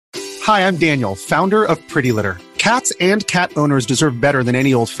Hi, I'm Daniel, founder of Pretty Litter. Cats and cat owners deserve better than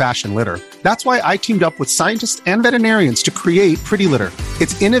any old-fashioned litter. That's why I teamed up with scientists and veterinarians to create Pretty Litter.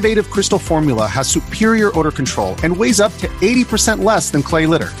 Its innovative crystal formula has superior odor control and weighs up to 80% less than clay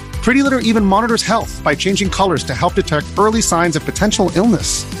litter. Pretty Litter even monitors health by changing colors to help detect early signs of potential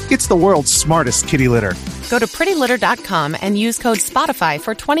illness. It's the world's smartest kitty litter. Go to prettylitter.com and use code SPOTIFY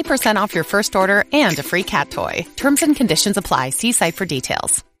for 20% off your first order and a free cat toy. Terms and conditions apply. See site for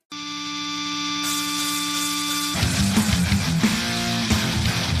details.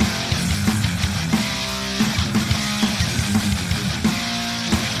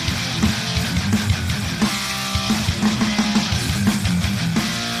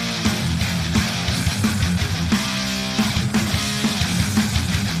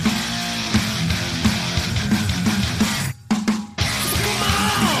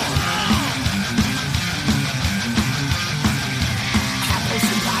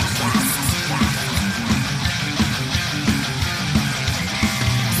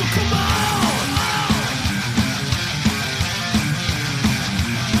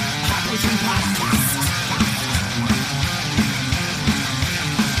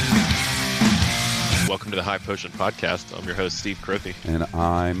 High Potion Podcast. I'm your host, Steve Crothy. And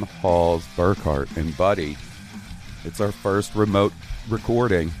I'm Halls Burkhart. And buddy, it's our first remote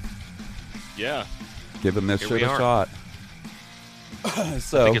recording. Yeah. Giving this shit a shot.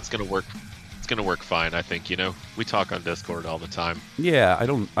 So I think it's gonna work. It's gonna work fine. I think, we talk on Discord all the time. Yeah, I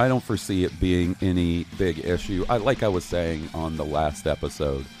don't foresee it being any big issue. Like I was saying on the last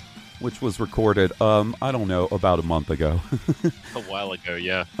episode, which was recorded, I don't know, about a month ago. A while ago,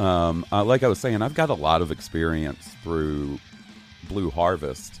 yeah. Like I was saying, I've got a lot of experience through Blue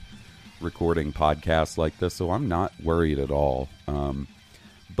Harvest recording podcasts like this, so I'm not worried at all.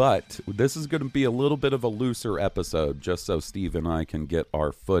 But this is going to be a little bit of a looser episode, just so Steve and I can get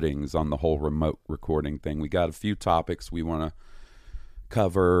our footings on the whole remote recording thing. We got a few topics we want to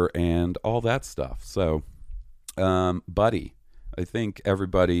cover and all that stuff. So, buddy, I think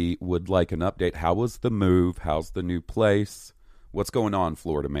everybody would like an update. How was the move? How's the new place? What's going on,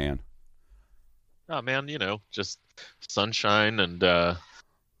 Florida man? Oh, man, just sunshine and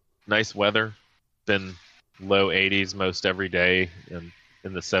nice weather. Been low 80s most every day and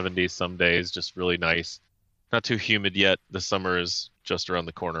in the 70s some days. Just really nice. Not too humid yet. The summer is just around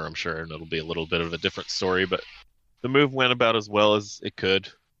the corner, I'm sure, and it'll be a little bit of a different story. But the move went about as well as it could.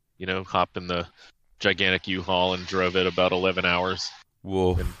 Hop in the gigantic U-Haul and drove it about 11 hours.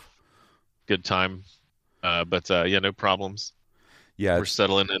 Whoa. Good time. But no problems. Yeah. We're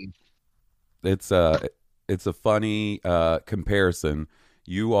settling in. It's a funny comparison.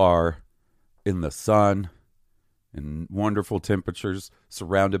 You are in the sun in wonderful temperatures,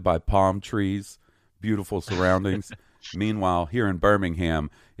 surrounded by palm trees, beautiful surroundings. Meanwhile, here in Birmingham,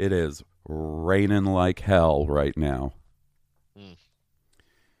 it is raining like hell right now.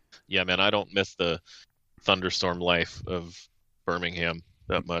 Yeah, man, I don't miss the thunderstorm life of Birmingham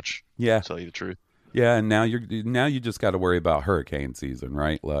that much. Yeah, to tell you the truth. Yeah, and now you just got to worry about hurricane season,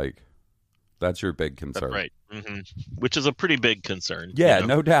 right? Like, that's your big concern, that's right? Mm-hmm. Which is a pretty big concern. Yeah,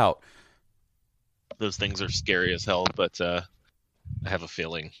 no doubt. Those things are scary as hell, but I have a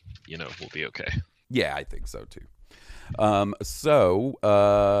feeling, we'll be okay. Yeah, I think so too.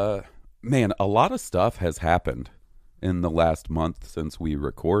 Man, a lot of stuff has happened in the last month since we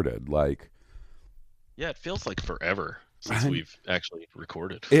recorded. Yeah, it feels like forever since we've actually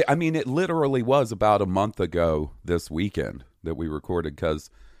recorded. It literally was about a month ago this weekend that we recorded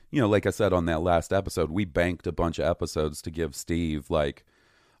because, like I said on that last episode, we banked a bunch of episodes to give Steve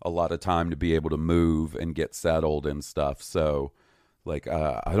a lot of time to be able to move and get settled and stuff. So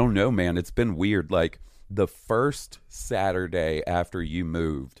I don't know, man, it's been weird. The first Saturday after you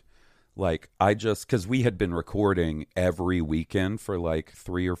moved, because we had been recording every weekend for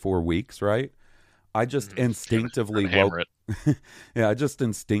 3 or 4 weeks, right? I just instinctively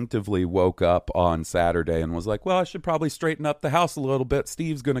woke up on Saturday and was like, well, I should probably straighten up the house a little bit.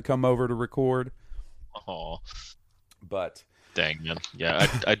 Steve's going to come over to record. Oh, but dang, man. Yeah,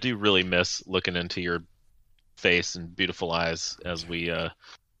 I do really miss looking into your face and beautiful eyes as we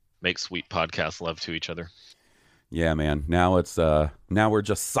make sweet podcast love to each other. Yeah, man. Now we're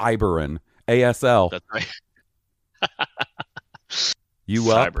just cybering ASL. That's right. You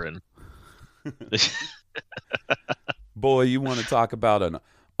cybering. Boy, you want to talk about an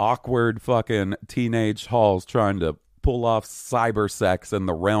awkward fucking teenage Halls trying to pull off cyber sex in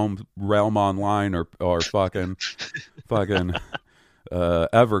the realm online or fucking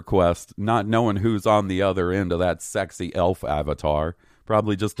EverQuest, not knowing who's on the other end of that sexy elf avatar.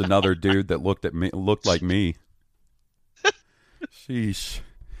 Probably just another dude that looked like me. Sheesh.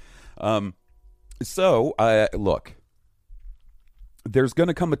 Look, there's going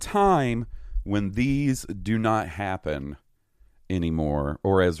to come a time when these do not happen anymore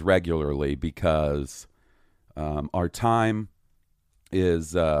or as regularly because our time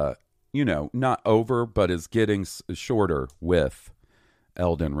is, not over, but is getting shorter with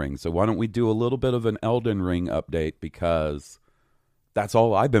Elden Ring. So why don't we do a little bit of an Elden Ring update, because that's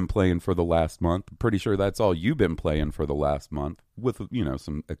all I've been playing for the last month. I'm pretty sure that's all you've been playing for the last month, with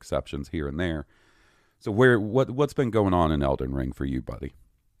some exceptions here and there. So what's been going on in Elden Ring for you, buddy?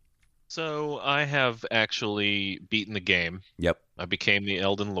 So I have actually beaten the game. Yep. I became the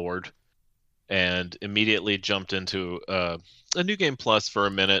Elden Lord and immediately jumped into a New Game Plus for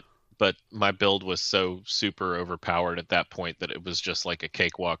a minute, but my build was so super overpowered at that point that it was just like a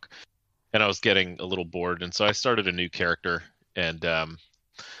cakewalk, and I was getting a little bored, and so I started a new character. And, I'm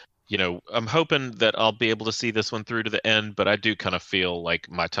hoping that I'll be able to see this one through to the end, but I do kind of feel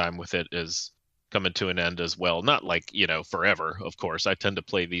like my time with it is coming to an end as well. Not like, forever, of course. I tend to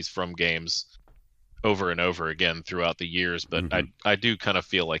play these From games over and over again throughout the years, but I do kind of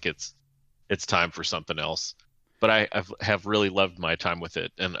feel like it's time for something else. But I have really loved my time with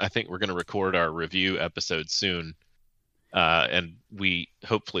it, and I think we're going to record our review episode soon. And we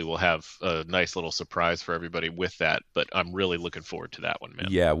hopefully will have a nice little surprise for everybody with that. But I'm really looking forward to that one, man.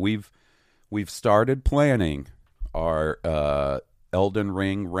 Yeah, we've started planning our Elden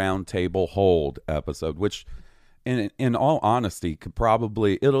Ring Roundtable Hold episode, which, in all honesty,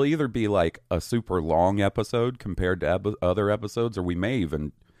 it'll either be like a super long episode compared to other episodes, or we may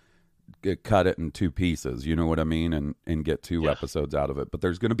even cut it in two pieces. You know what I mean, and get two episodes out of it. But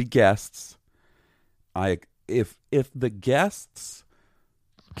there's going to be guests. If the guests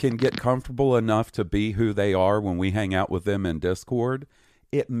can get comfortable enough to be who they are when we hang out with them in Discord,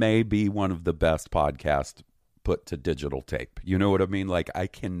 it may be one of the best podcasts put to digital tape. You know what I mean? Like, I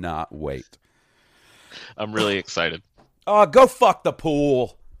cannot wait. I'm really excited. Oh, go fuck the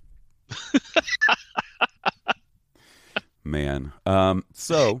pool. Man.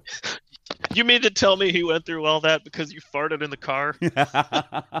 So... You mean to tell me he went through all that because you farted in the car?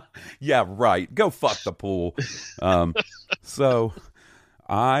 Yeah, right. Go fuck the pool. So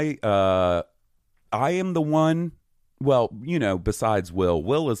I am the one, well, besides Will.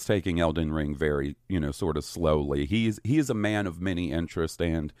 Will is taking Elden Ring very, sort of slowly. He is a man of many interests,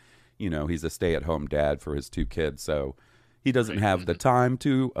 and, he's a stay-at-home dad for his two kids, so he doesn't have the time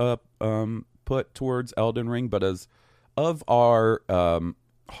to put towards Elden Ring. But as of our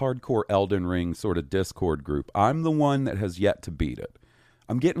hardcore Elden Ring sort of Discord group, I'm the one that has yet to beat it.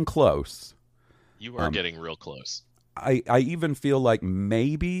 I'm getting close. You are getting real close. I even feel like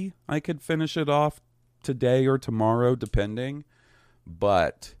maybe I could finish it off today or tomorrow, depending.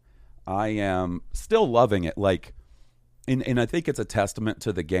 But I am still loving it. Like, and I think it's a testament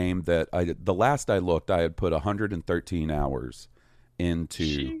to the game that the last I looked, I had put 113 hours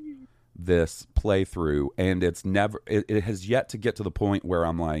into this playthrough, and it has yet to get to the point where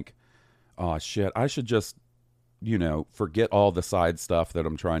I'm like, oh shit, I should just forget all the side stuff that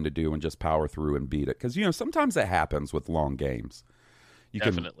I'm trying to do and just power through and beat it, because sometimes it happens with long games. You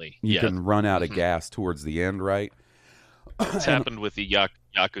can run out of gas towards the end, right? It's happened with the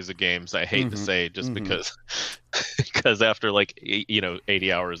Yakuza games. I hate to say, just because after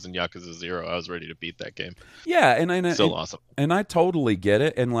 80 hours in Yakuza 0, I was ready to beat that game. Yeah, and still awesome. And I totally get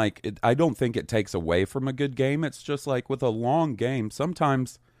it. And I don't think it takes away from a good game. It's just like with a long game,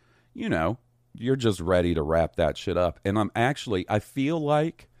 sometimes, you're just ready to wrap that shit up. And I feel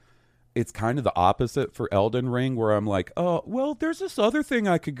like it's kind of the opposite for Elden Ring, where I'm like, oh, well, there's this other thing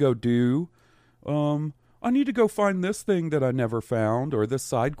I could go do. I need to go find this thing that I never found, or this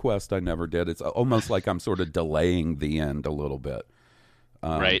side quest I never did. It's almost like I'm sort of delaying the end a little bit.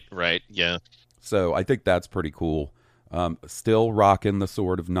 Right, yeah. So I think that's pretty cool. Still rocking the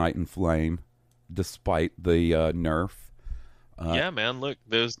Sword of Night and Flame, despite the nerf. Yeah, man, look,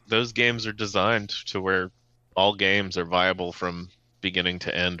 those games are designed to where all games are viable from beginning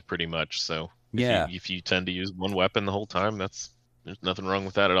to end, pretty much. So if you tend to use one weapon the whole time, there's nothing wrong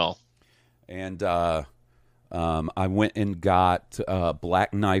with that at all. And I went and got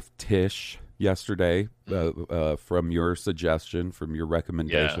Black Knife Tish yesterday from your suggestion, from your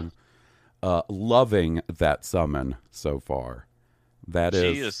recommendation. Yeah. Loving that summon so far.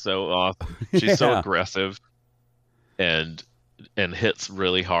 She is so awesome. She's so aggressive and hits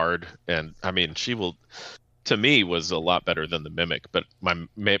really hard. And I mean, she will, to me, was a lot better than the Mimic, but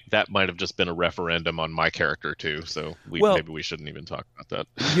that might have just been a referendum on my character too. So maybe we shouldn't even talk about that.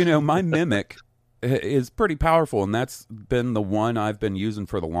 My Mimic is pretty powerful, and that's been the one I've been using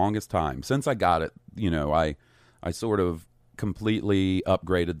for the longest time since I got it. I sort of completely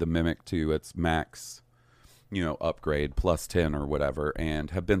upgraded the Mimic to its max, upgrade plus 10 or whatever, and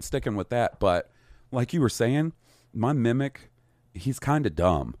have been sticking with that. But like you were saying, my Mimic, he's kind of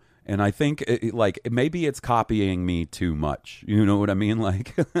dumb. And I think maybe it's copying me too much. You know what I mean?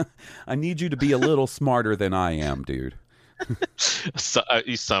 Like, I need you to be a little smarter than I am, dude. So,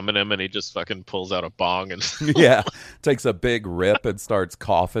 you summon him and he just fucking pulls out a bong and yeah, takes a big rip and starts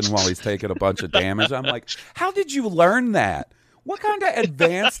coughing while he's taking a bunch of damage. I'm like, how did you learn that? What kind of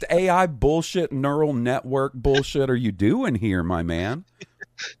advanced AI bullshit, neural network bullshit are you doing here, my man?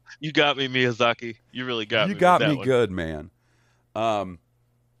 You got me, Miyazaki. You really got me. You got with that me one. good, man.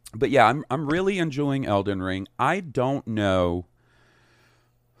 But yeah, I'm really enjoying Elden Ring. I don't know.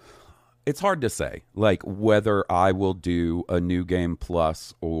 It's hard to say, like, whether I will do a new game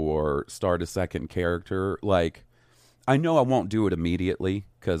plus or start a second character. Like, I know I won't do it immediately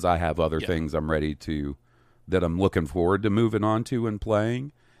because I have other things I'm ready to, that I'm looking forward to moving on to and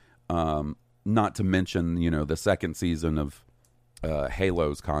playing. Not to mention, the second season of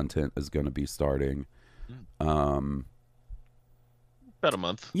Halo's content is going to be starting. About a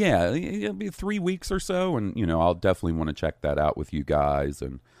month. Yeah, it'll be 3 weeks or so, and I'll definitely want to check that out with you guys,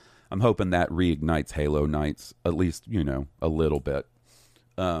 and I'm hoping that reignites Halo Nights at least, a little bit.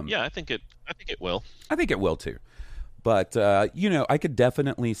 Yeah, I think it will. I think it will too. But I could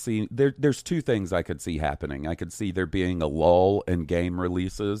definitely see there's two things I could see happening. I could see there being a lull in game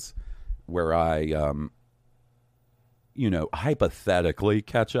releases where I hypothetically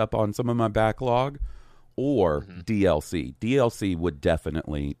catch up on some of my backlog. Or DLC. DLC would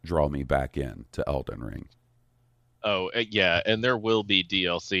definitely draw me back in to Elden Ring. Oh, yeah, and there will be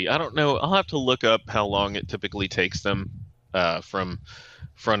DLC. I don't know. I'll have to look up how long it typically takes them from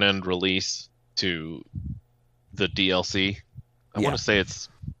front-end release to the DLC. I want to say it's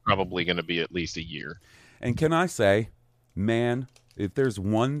probably going to be at least a year. And can I say, man, if there's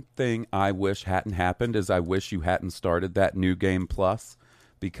one thing I wish hadn't happened is I wish you hadn't started that New Game Plus,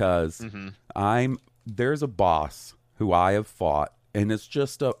 because there's a boss who I have fought, and it's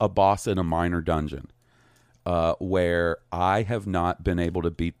just a boss in a minor dungeon, where I have not been able to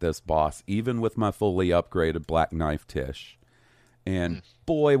beat this boss, even with my fully upgraded Black Knife Tish. And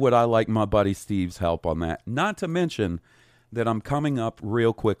boy, would I like my buddy Steve's help on that. Not to mention that I'm coming up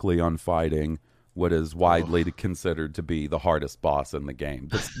real quickly on fighting what is widely considered to be the hardest boss in the game.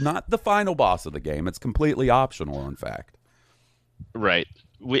 It's not the final boss of the game. It's completely optional, in fact. Right.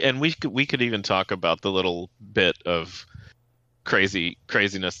 We could even talk about the little bit of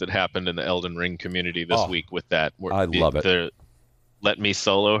craziness that happened in the Elden Ring community this week with that. I love it. Let me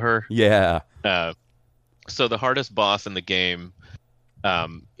solo her. Yeah. So the hardest boss in the game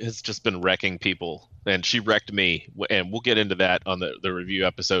has just been wrecking people, and she wrecked me. And we'll get into that on the review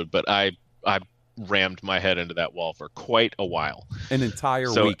episode. But I rammed my head into that wall for quite a while. An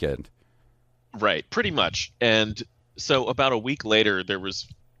entire weekend. Right. Pretty much. And so about a week later, there was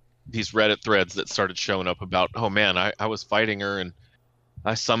these Reddit threads that started showing up about, oh man, I was fighting her and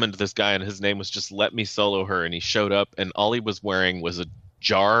I summoned this guy and his name was just Let Me Solo Her, and he showed up and all he was wearing was a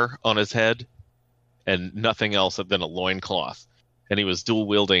jar on his head and nothing else than a loincloth. And he was dual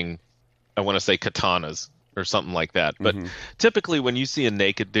wielding, I want to say katanas or something like that. But typically when you see a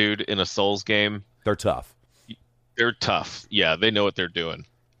naked dude in a Souls game, they're tough. They're tough. Yeah, they know what they're doing.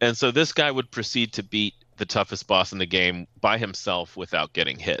 And so this guy would proceed to beat the toughest boss in the game by himself without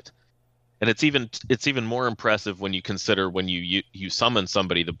getting hit. And it's even more impressive when you consider when you summon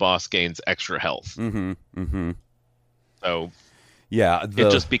somebody, the boss gains extra health. So yeah,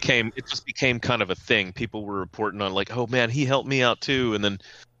 it just became kind of a thing. People were reporting on like, oh man, he helped me out too. And then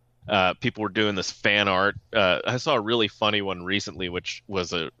people were doing this fan art. I saw a really funny one recently, which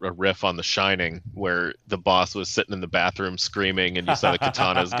was a riff on The Shining, where the boss was sitting in the bathroom screaming, and you saw the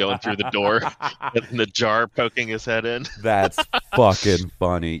katanas going through the door, and the jar poking his head in. That's fucking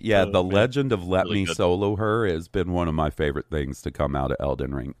funny. Yeah, the legend of Let Really Me good. Solo Her has been one of my favorite things to come out of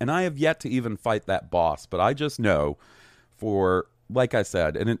Elden Ring. And I have yet to even fight that boss, but I just know for, like I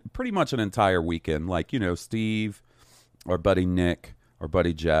said, and pretty much an entire weekend, like, Steve, our buddy Nick, our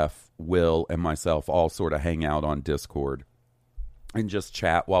buddy Jeff, Will, and myself all sort of hang out on Discord and just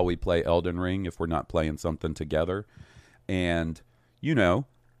chat while we play Elden Ring if we're not playing something together. And,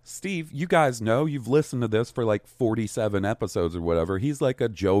 Steve, you guys know, you've listened to this for like 47 episodes or whatever. He's like a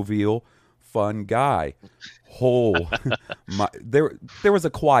jovial, fun guy. There was a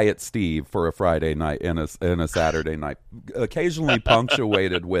quiet Steve for a Friday night and a Saturday night, occasionally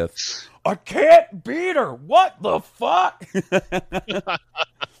punctuated with, I can't beat her. What the fuck?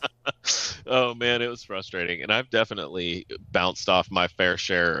 Oh man, it was frustrating, and I've definitely bounced off my fair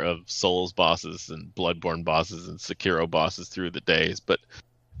share of Souls bosses and Bloodborne bosses and Sekiro bosses through the days, but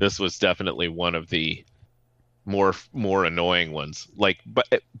this was definitely one of the more annoying ones. Like, but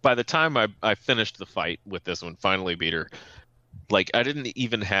by the time I finished the fight with this one, finally beat her, like I didn't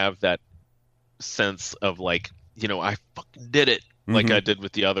even have that sense of like, I fucking did it, like I did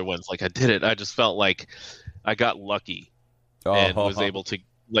with the other ones. Like I did it. I just felt like I got lucky and was able to,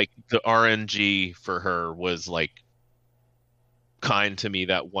 like, the RNG for her was like kind to me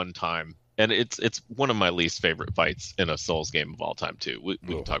that one time. And it's one of my least favorite fights in a Souls game of all time too. We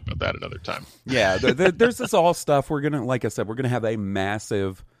can talk about that another time. Yeah, there's this all stuff. We're gonna, like I said, we're gonna have a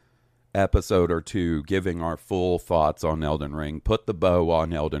massive episode or two giving our full thoughts on Elden Ring. Put the bow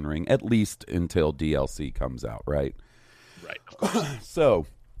on Elden Ring, at least until DLC comes out, right? Right, of course.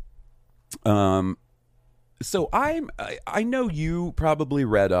 So I know you probably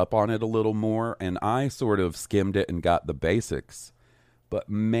read up on it a little more, and I sort of skimmed it and got the basics. But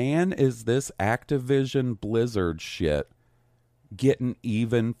man, is this Activision Blizzard shit getting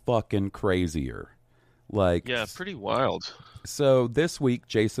even fucking crazier. Like, yeah, pretty wild. So this week,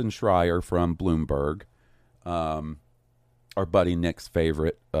 Jason Schreier from Bloomberg, our buddy Nick's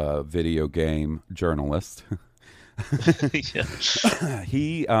favorite video game journalist,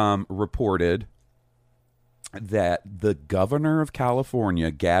 he reported that the governor of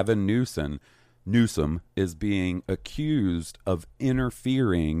California, Gavin Newsom, is being accused of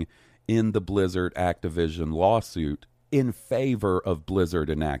interfering in the Blizzard Activision lawsuit in favor of Blizzard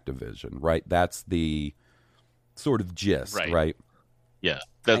and Activision, right? That's the sort of gist, right? Yeah,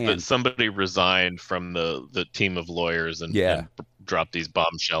 that somebody resigned from the team of lawyers and dropped these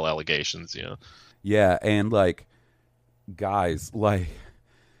bombshell allegations, Yeah, and like, guys, like,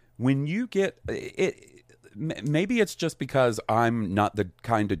 when you get it, maybe it's just because I'm not the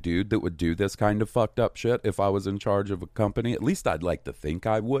kind of dude that would do this kind of fucked up shit if I was in charge of a company. At least I'd like to think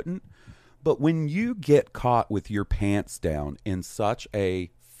I wouldn't. But when you get caught with your pants down in such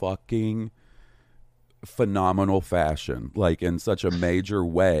a fucking phenomenal fashion, like in such a major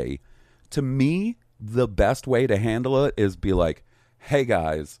way, to me, the best way to handle it is be like, hey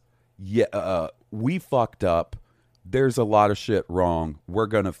guys, we fucked up. There's a lot of shit wrong. We're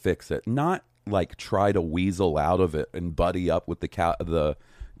going to fix it. Not like try to weasel out of it and buddy up with the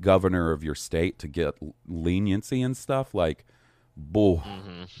governor of your state to get leniency and stuff. Like, bull,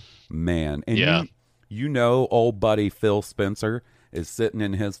 man. And old buddy Phil Spencer is sitting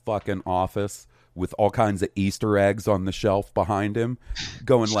in his fucking office with all kinds of Easter eggs on the shelf behind him,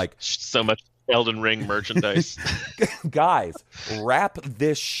 going like, so much Elden Ring merchandise. Guys, wrap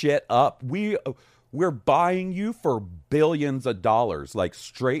this shit up. We're buying you for billions of dollars. Like,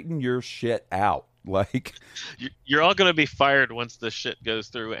 straighten your shit out. Like, you're all going to be fired once this shit goes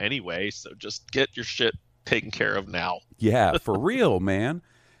through anyway, so just get your shit taken care of now. Yeah, for real, man.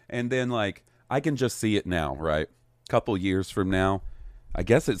 And then, like, I can just see it now, right? Couple years from now, I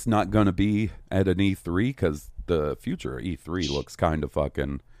guess it's not going to be at an E3 because the future of E3 looks kind of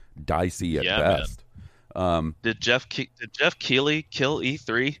fucking dicey at best. Did Jeff Keighley kill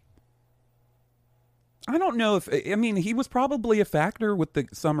E3? I don't know he was probably a factor with the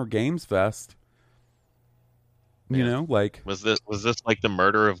Summer Games Fest. You know, like, was this like the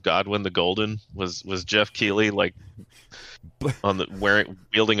murder of Godwin the Golden? Was Jeff Keighley like on the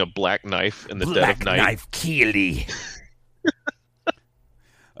wielding a black knife in the dead of night? Black knife Keighley.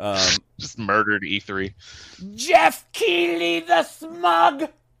 Just murdered E3. Jeff Keighley the smug.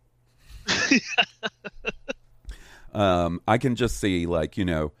 I can just see, like,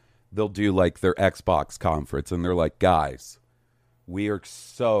 they'll do like their Xbox conference and they're like, guys, we are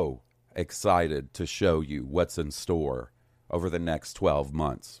so excited to show you what's in store over the next 12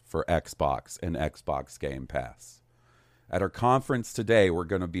 months for Xbox and Xbox Game Pass. At our conference today, we're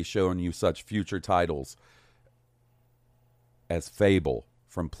going to be showing you such future titles as Fable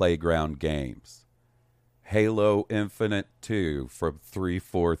from Playground Games, Halo Infinite 2 from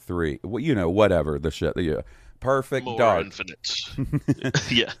 343, whatever the shit. Perfect More Dark. Infinite.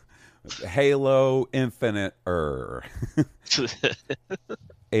 Yeah. Halo Infinite.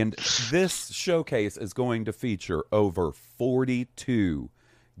 And this showcase is going to feature over 42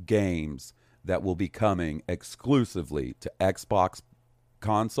 games that will be coming exclusively to Xbox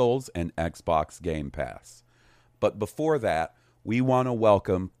consoles and Xbox Game Pass. But before that, we want to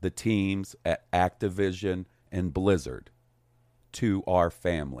welcome the teams at Activision and Blizzard to our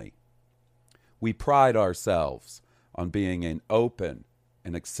family. We pride ourselves on being an open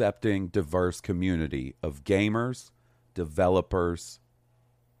and accepting, diverse community of gamers, developers,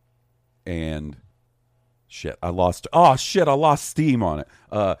 and Shit, I lost steam on it.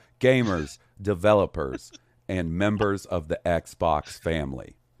 Gamers, developers, and members of the Xbox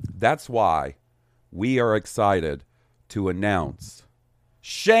family. That's why we are excited to announce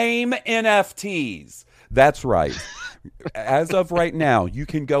Shame NFTs. That's right. As of right now, you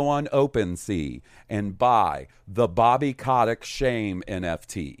can go on OpenSea and buy the Bobby Kotick Shame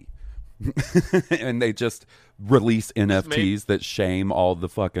NFT. And they just release NFTs that shame all the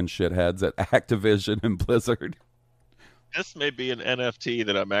fucking shitheads at Activision and Blizzard. This may be an NFT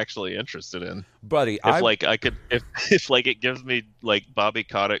that I'm actually interested in, buddy. If it gives me like Bobby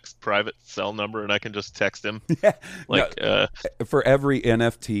Kotick's private cell number and I can just text him. Yeah. For every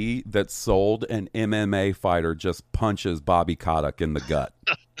NFT that's sold, an MMA fighter just punches Bobby Kotick in the gut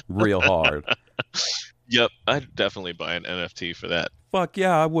real hard. Yep, I'd definitely buy an NFT for that. Fuck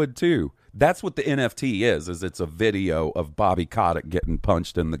yeah, I would too. That's what the NFT is it's a video of Bobby Kotick getting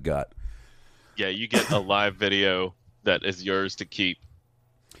punched in the gut. Yeah, you get a live video that is yours to keep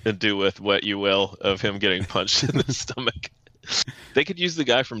and do with what you will of him getting punched in the stomach. They could use the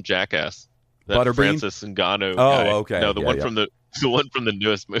guy from Jackass, that Butterbean? Francis Ngannou Oh, guy. okay. No, the Yeah, one yeah. from the one from the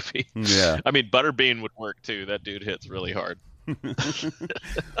newest movie. Yeah. I mean, Butterbean would work too. That dude hits really hard.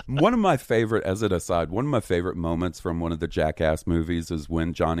 One of my favorite moments from one of the Jackass movies is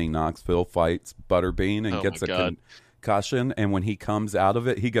when Johnny Knoxville fights Butterbean and gets a concussion, and when he comes out of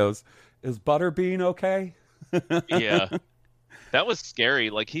it, he goes, "Is Butterbean okay?" Yeah. That was scary.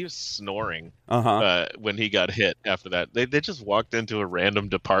 Like, he was snoring when he got hit after that. They just walked into a random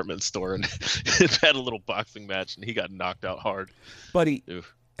department store and had a little boxing match, and he got knocked out hard. Buddy,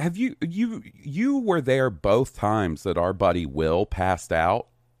 Oof. have you were there both times that our buddy Will passed out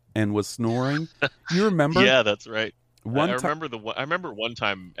and was snoring? You remember? Yeah, that's right. I remember one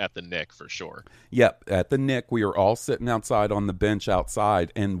time at the Nick for sure. Yep, at the Nick, we were all sitting outside on the bench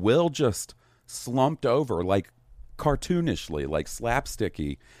outside, and Will just slumped over like cartoonishly, like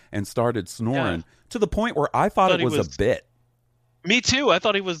slapsticky, and started snoring to the point where I thought it was a bit. Me too. I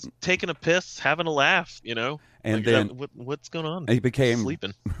thought he was taking a piss, having a laugh, And like, then what's going on? It became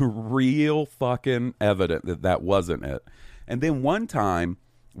sleeping. Real fucking evident that wasn't it. And then one time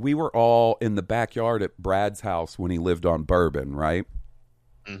we were all in the backyard at Brad's house when he lived on Bourbon, right?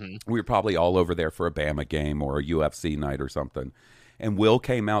 Mm-hmm. We were probably all over there for a Bama game or a UFC night or something. And Will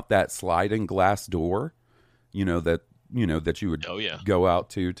came out that sliding glass door, that you would go out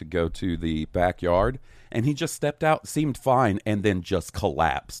to go to the backyard. And he just stepped out, seemed fine, and then just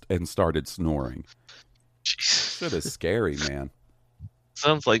collapsed and started snoring. That is scary, man.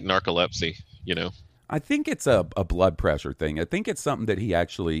 Sounds like narcolepsy, I think it's a blood pressure thing. I think it's something that he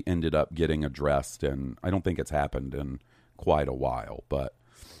actually ended up getting addressed, and I don't think it's happened in quite a while. But,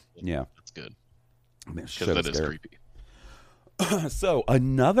 yeah. That's good. Because that is creepy. So,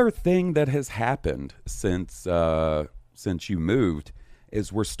 another thing that has happened since you moved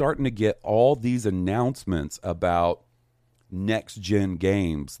is we're starting to get all these announcements about next-gen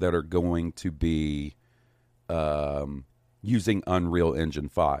games that are going to be using Unreal Engine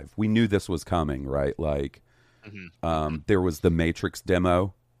 5. We knew this was coming, right? Like, there was the Matrix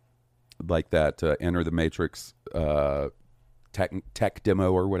demo, like that Enter the Matrix tech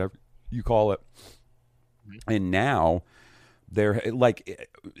demo or whatever you call it. And now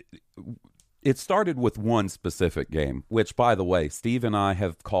it started with one specific game, which, by the way, Steve and I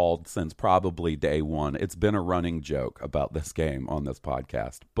have called since probably day one. It's been a running joke about this game on this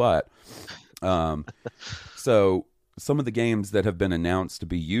podcast. But so some of the games that have been announced to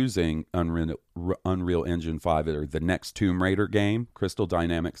be using Unreal Engine 5 are the next Tomb Raider game. Crystal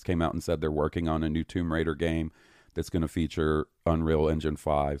Dynamics came out and said they're working on a new Tomb Raider game that's going to feature Unreal Engine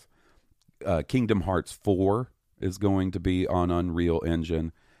 5. Kingdom Hearts 4 is going to be on Unreal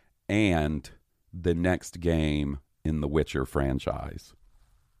Engine, and the next game in the Witcher franchise.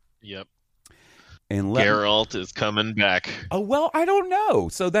 Yep. And Geralt is coming back. Oh, well, I don't know.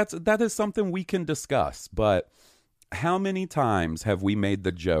 So that is something we can discuss. But how many times have we made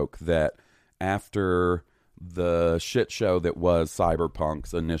the joke that after the shit show that was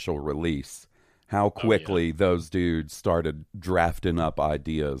Cyberpunk's initial release, how quickly those dudes started drafting up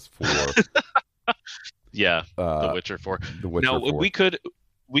ideas for The Witcher 4.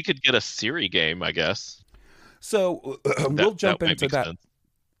 We could get a Siri game, I guess. So we'll jump into that. Sense.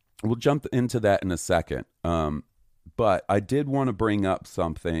 We'll jump into that in a second. But I did want to bring up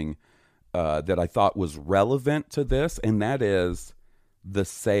something that I thought was relevant to this, and that is the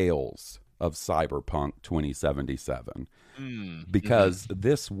sales of Cyberpunk 2077. Because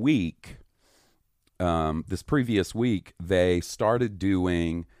this previous week, they started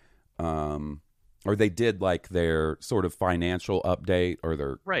doing or they did like their sort of financial update or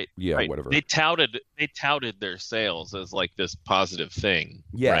their Right. whatever. They touted their sales as like this positive thing.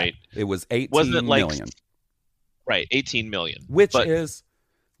 Yeah, right. It was 18 Wasn't it like million. Right, 18 million, which is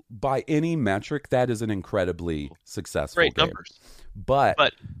by any metric that is an incredibly successful great game. numbers. But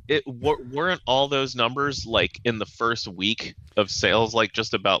Weren't all those numbers like in the first week of sales, like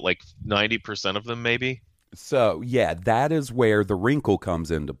just about like 90% of them, maybe? So, yeah, that is where the wrinkle comes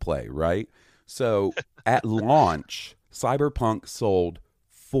into play, right? So, at launch, Cyberpunk sold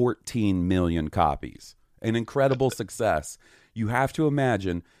 14 million copies. An incredible success. You have to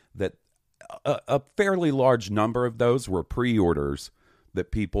imagine that a fairly large number of those were pre-orders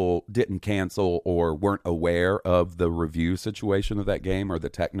that people didn't cancel or weren't aware of the review situation of that game or the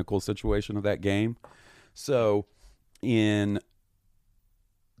technical situation of that game. So, in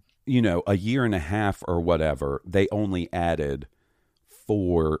a year and a half or whatever, they only added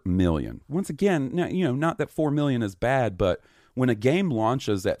 4 million. Once again, not that 4 million is bad, but when a game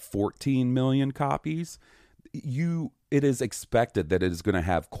launches at 14 million copies, it is expected that it is going to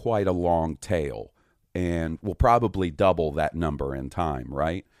have quite a long tail and will probably double that number in time,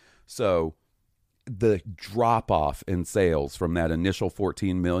 right? So the drop off in sales from that initial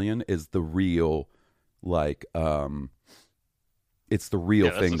 14 million is the real, like, it's the real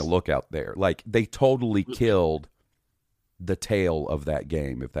thing to look out there. Like, they totally killed the tail of that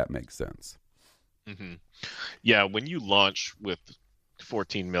game, if that makes sense. Mm-hmm. Yeah, when you launch with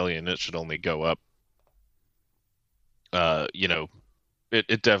 14 million, it should only go up.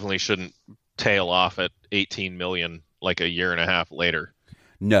 It definitely shouldn't tail off at 18 million like a year and a half later.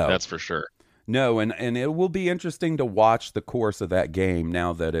 No, that's for sure. No, and it will be interesting to watch the course of that game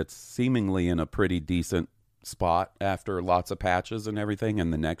now that it's seemingly in a pretty decent spot after lots of patches and everything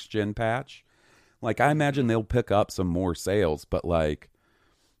and the next gen patch. Like, I imagine they'll pick up some more sales, but like,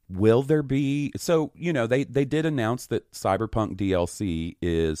 will there be? So, they did announce that Cyberpunk DLC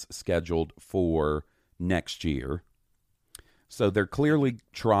is scheduled for next year. So they're clearly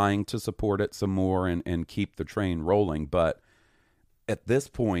trying to support it some more and keep the train rolling. But at this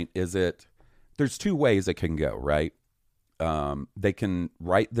point, there's two ways it can go, right? They can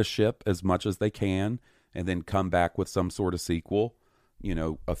right the ship as much as they can and then come back with some sort of sequel,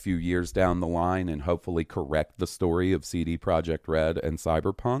 a few years down the line and hopefully correct the story of CD Projekt Red and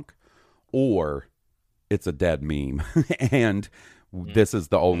Cyberpunk. Or it's a dead meme and this is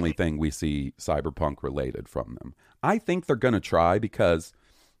the only thing we see Cyberpunk related from them. I think they're going to try because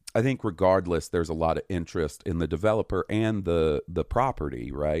I think regardless, there's a lot of interest in the developer and the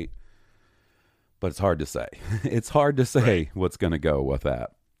property, right? But it's hard to say. It's hard to say what's going to go with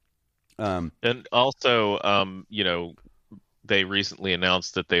that. And also, they recently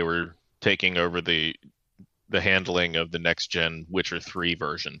announced that they were taking over the handling of the next gen Witcher 3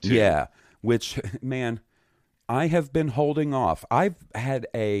 version too. Yeah, which, man, I have been holding off. I've had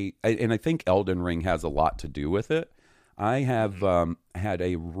and I think Elden Ring has a lot to do with it. I have had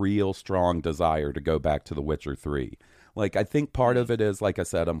a real strong desire to go back to The Witcher 3. Like, I think part of it is, like I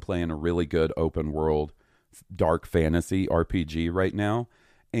said, I'm playing a really good open world dark fantasy RPG right now.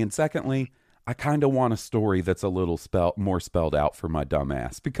 And secondly, I kind of want a story that's a little more spelled out for my dumb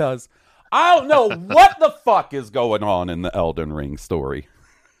ass because I don't know what the fuck is going on in the Elden Ring story.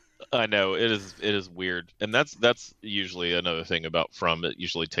 I know it is weird, and that's usually another thing about From. It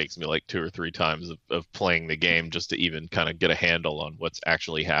usually takes me like 2 or 3 times of playing the game just to even kind of get a handle on what's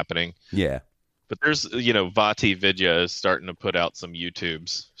actually happening. Yeah, but there's Vati Vidya is starting to put out some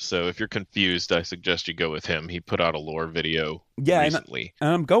YouTubes, so if you're confused, I suggest you go with him. He put out a lore video recently,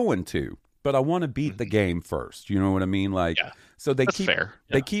 and I'm going to, but I want to beat the game first. You know what I mean? Like, so they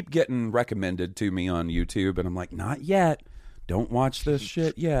keep getting recommended to me on YouTube, and I'm like, not yet. Don't watch this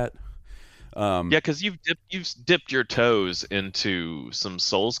shit yet. Because you've dipped your toes into some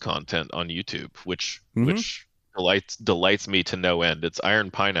Souls content on YouTube, which delights me to no end. It's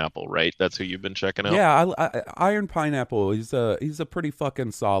Iron Pineapple, right? That's who you've been checking out. Yeah, Iron Pineapple. He's a pretty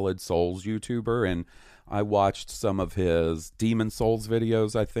fucking solid Souls YouTuber, and I watched some of his Demon Souls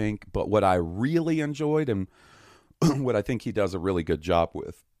videos, I think. But what I really enjoyed and what I think he does a really good job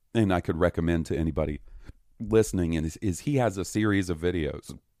with, and I could recommend to anybody listening, is he has a series of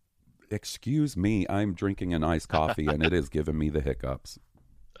videos. Excuse me, I'm drinking an iced coffee and it is giving me the hiccups.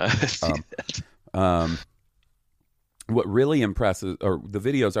 What really impresses, or the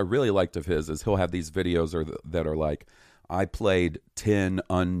videos I really liked of his, is he'll have these videos that are like, I played 10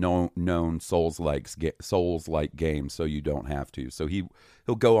 unknown Souls-like games so you don't have to. So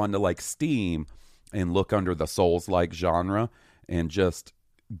he'll go onto like Steam and look under the Souls-like genre and just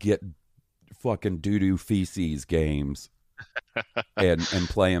get fucking doo-doo feces games and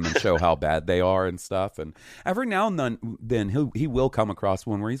play them and show how bad they are and stuff. And every now and then he will come across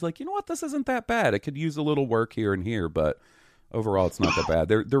one where he's like, you know what, this isn't that bad. It could use a little work here and here, but overall it's not that bad.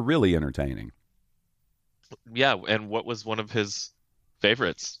 They're really entertaining. Yeah, and what was one of his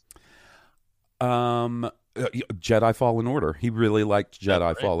favorites? Jedi Fallen Order. He really liked Jedi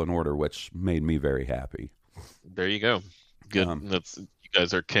Right. Fallen Order, which made me very happy. There you go. Good. That's you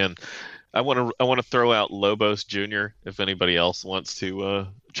guys are kin. I want to throw out Lobos Jr. if anybody else wants to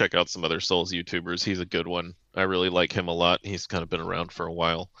check out some other Souls YouTubers. He's a good one. I really like him a lot. He's kind of been around for a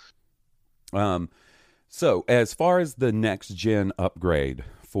while. So as far as the next gen upgrade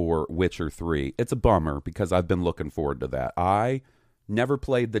for Witcher 3, it's a bummer because I've been looking forward to that. I never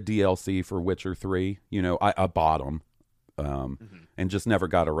played the DLC for Witcher 3. You know, I bought them and just never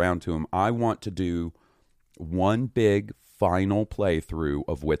got around to them. I want to do one big final playthrough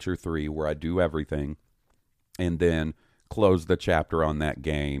of Witcher 3 where I do everything and then close the chapter on that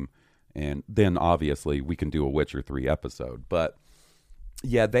game. And then obviously we can do a Witcher 3 episode. But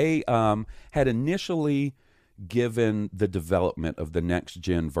yeah, they had initially given the development of the next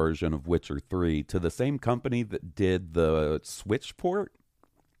gen version of Witcher 3 to the same company that did the Switch port,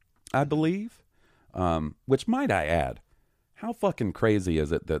 I believe. Which, might I add, how fucking crazy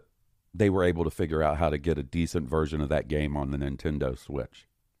is it that they were able to figure out how to get a decent version of that game on the Nintendo Switch?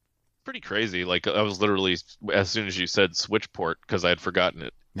 Pretty crazy. Like, I was literally, as soon as you said Switch port, because I had forgotten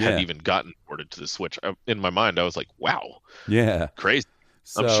it Yeah. had even gotten ported to the Switch. In my mind, I was like, wow, Yeah. crazy.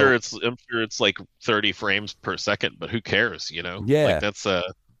 So, I'm sure it's like 30 frames per second, but who cares, you know? Yeah. Like, that's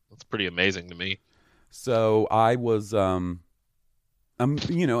pretty amazing to me. So I was, I'm,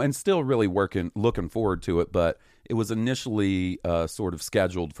 you know, and still really looking forward to it, but it was initially sort of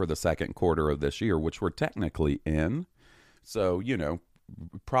scheduled for the second quarter of this year, which we're technically in. So, you know,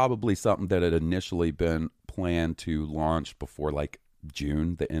 probably something that had initially been planned to launch before like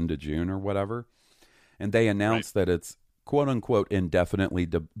June, the end of June or whatever. And they announced that it's quote unquote indefinitely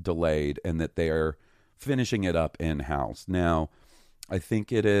delayed and that they are finishing it up in-house. Now, I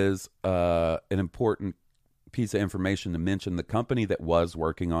think it is an important piece of information to mention. The company that was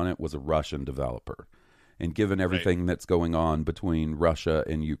working on it was a Russian developer. And given everything that's going on between Russia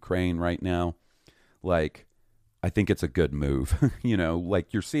and Ukraine right now, like, I think it's a good move. You know,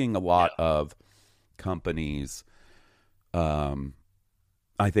 like, you're seeing a lot of companies,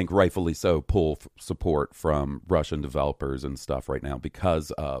 I think rightfully so, pull support from Russian developers and stuff right now because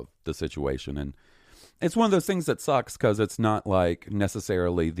of the situation. And it's one of those things that sucks because it's not like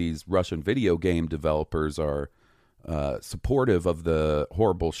necessarily these Russian video game developers are supportive of the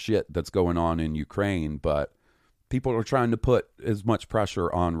horrible shit that's going on in Ukraine, but people are trying to put as much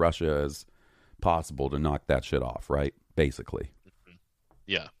pressure on Russia as possible to knock that shit off, right? Basically.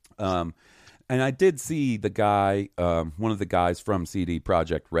 Yeah. And I did see the guy, one of the guys from CD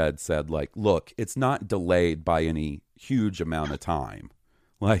Projekt Red said, like, look, it's not delayed by any huge amount of time.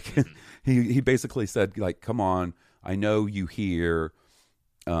 Like, he basically said, like, come on, I know you hear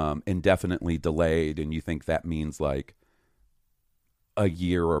indefinitely delayed and you think that means like a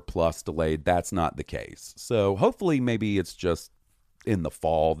year or plus delayed. That's not the case. So hopefully maybe it's just in the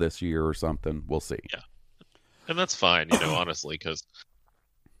fall this year or something. We'll see. Yeah. And that's fine, you know, honestly, because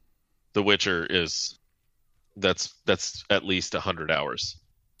The Witcher that's at least 100 hours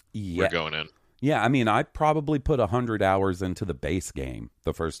Yeah. we're going in. Yeah, I mean, I probably put 100 hours into the base game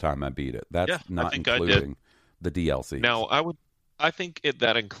the first time I beat it. That's not including the DLC. Now, I think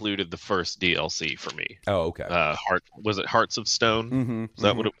that included the first DLC for me. Oh, okay. Was it Hearts of Stone? Mm-hmm, Is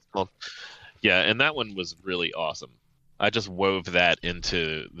that what it was called? Yeah, and that one was really awesome. I just wove that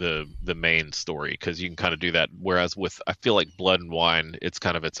into the main story because you can kind of do that. Whereas I feel like Blood and Wine, it's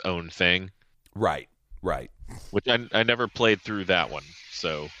kind of its own thing. Right. Which I never played through that one,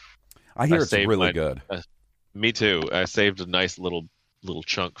 so I hear it's really good. Me too. I saved a nice little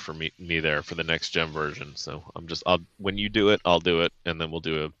chunk for me there for the next gen version. So when you do it, I'll do it, and then we'll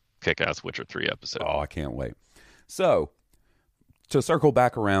do a kick-ass Witcher 3 episode. Oh, I can't wait. So, to circle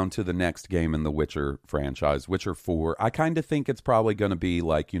back around to the next game in the Witcher franchise, Witcher 4, I kind of think it's probably going to be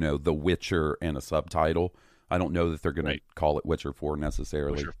like, you know, The Witcher and a subtitle. I don't know that they're going to call it Witcher 4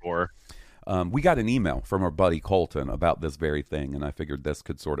 necessarily. Witcher 4. We got an email from our buddy Colton about this very thing, and I figured this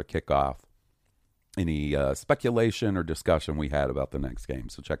could sort of kick off any speculation or discussion we had about the next game.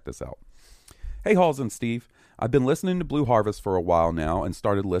 So check this out. Hey, Halls and Steve. I've been listening to Blue Harvest for a while now and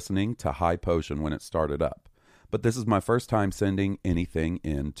started listening to High Potion when it started up. But this is my first time sending anything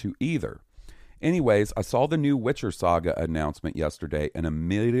in to either. Anyways, I saw the new Witcher Saga announcement yesterday and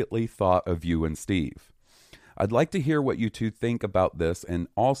immediately thought of you and Steve. I'd like to hear what you two think about this and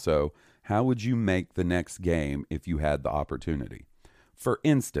also how would you make the next game if you had the opportunity? For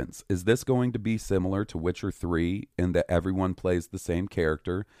instance, is this going to be similar to Witcher 3 in that everyone plays the same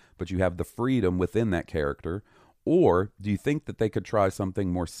character, but you have the freedom within that character? Or do you think that they could try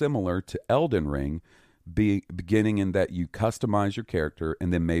something more similar to Elden Ring, beginning in that you customize your character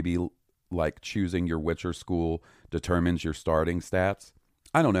and then maybe like choosing your Witcher school determines your starting stats?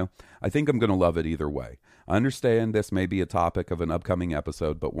 I don't know. I think I'm going to love it either way. I understand this may be a topic of an upcoming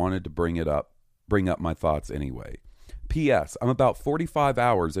episode, but wanted to bring up my thoughts anyway. P.S. I'm about 45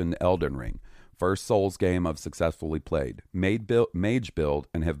 hours in Elden Ring. First Souls game I've successfully played. Mage build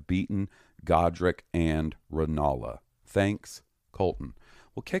and have beaten Godric and Renala. Thanks, Colton.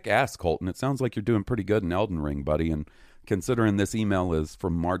 Well, kick ass, Colton. It sounds like you're doing pretty good in Elden Ring, buddy. And considering this email is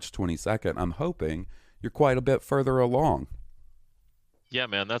from March 22nd, I'm hoping you're quite a bit further along. Yeah,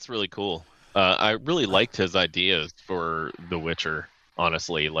 man, that's really cool. I really liked his ideas for The Witcher,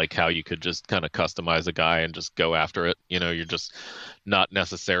 honestly, like how you could just kind of customize a guy and just go after it. You know, you're just not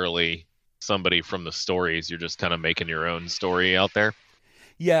necessarily somebody from the stories. You're just kind of making your own story out there.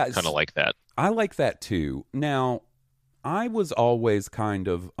 Yeah. Kind of like that. I like that too. Now, I was always kind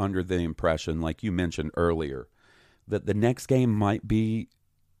of under the impression, like you mentioned earlier, that the next game might be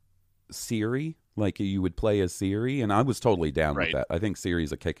Ciri, like you would play as Ciri, and I was totally down with that. I think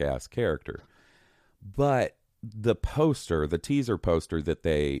Ciri's a kick-ass character. But the teaser poster that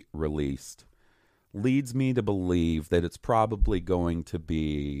they released leads me to believe that it's probably going to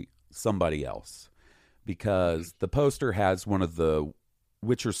be somebody else, because the poster has one of the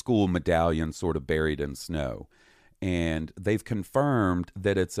Witcher School medallions sort of buried in snow. And they've confirmed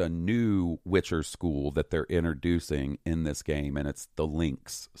that it's a new Witcher school that they're introducing in this game, and it's the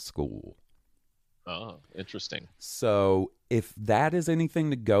Lynx School. Oh, interesting. So if that is anything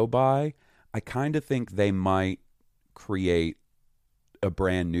to go by, I kind of think they might create a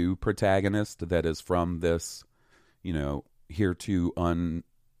brand new protagonist that is from this, hereto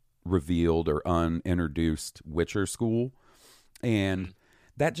unrevealed or unintroduced Witcher school. And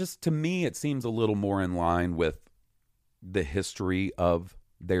that just, to me, it seems a little more in line with the history of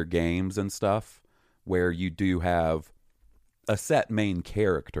their games and stuff, where you do have a set main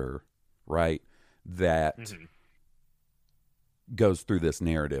character, right, that goes through this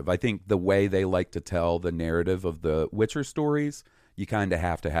narrative. I think the way they like to tell the narrative of the Witcher stories, you kind of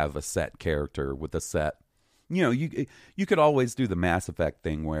have to have a set character with a set, you could always do the Mass Effect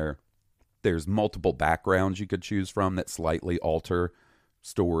thing where there's multiple backgrounds you could choose from that slightly alter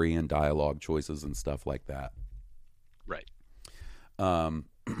story and dialogue choices and stuff like that. Right. I'm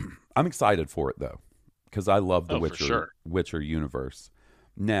excited for it though, because I love the Witcher universe.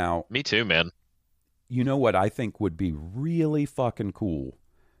 Now, me too, man. You know what I think would be really fucking cool?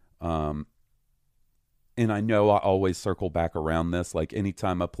 And I know I always circle back around this. Like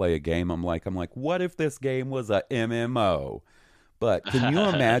anytime I play a game, I'm like, what if this game was a MMO? But can you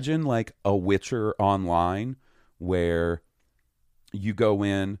imagine like a Witcher Online where you go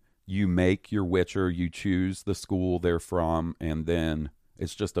in, you make your Witcher, you choose the school they're from, and then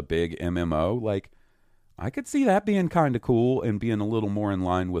it's just a big MMO? Like, I could see that being kind of cool and being a little more in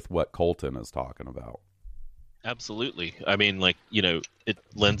line with what Colton is talking about. Absolutely. I mean, like, it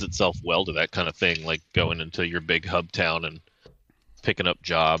lends itself well to that kind of thing, like going into your big hub town and picking up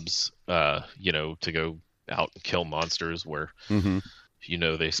jobs, to go out and kill monsters where,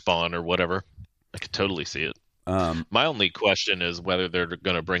 they spawn or whatever. I could totally see it. My only question is whether they're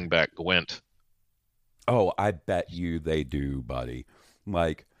going to bring back Gwent. Oh, I bet you they do, buddy.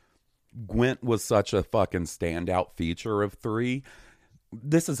 Like, Gwent was such a fucking standout feature of 3.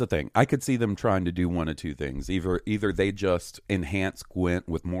 This is the thing. I could see them trying to do one of two things. Either they just enhance Gwent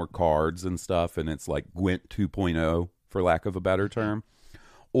with more cards and stuff, and it's like Gwent 2.0, for lack of a better term.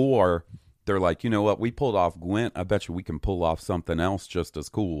 Or they're like, you know what? We pulled off Gwent. I bet you we can pull off something else just as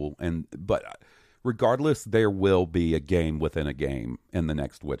cool. But regardless, there will be a game within a game in the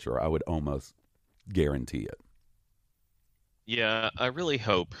next Witcher. I would almost guarantee it. Yeah, I really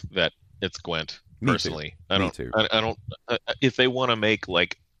hope that it's Gwent. Personally, Me too. I don't. If they want to make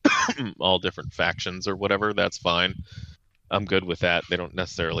like all different factions or whatever, that's fine. I'm good with that. They don't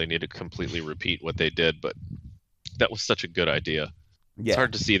necessarily need to completely repeat what they did, but that was such a good idea. Yeah. It's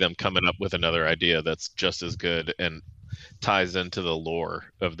hard to see them coming up with another idea that's just as good and ties into the lore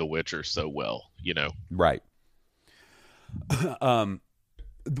of The Witcher so well, Right.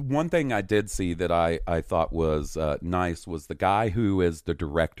 One thing I did see that I thought was nice was the guy who is the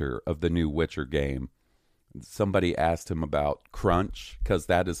director of the new Witcher game. Somebody asked him about crunch, because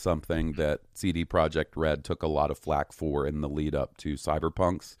that is something that CD Projekt Red took a lot of flack for in the lead up to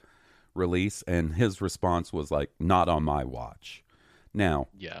Cyberpunk's release, and his response was like, not on my watch. Now,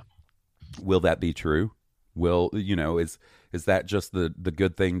 yeah, Will that be true? Is that just the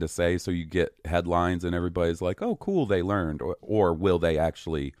good thing to say so you get headlines and everybody's like, oh, cool, they learned? Or will they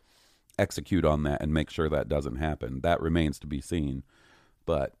actually execute on that and make sure that doesn't happen? That remains to be seen.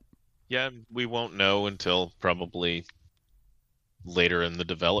 But yeah, we won't know until probably later in the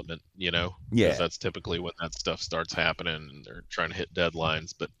development, Yeah. because that's typically when that stuff starts happening and they're trying to hit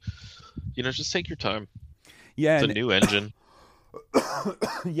deadlines. But, just take your time. Yeah. It's a new engine.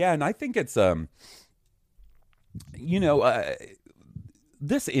 Yeah, and I think it's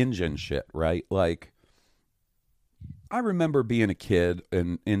this engine shit, right? Like, I remember being a kid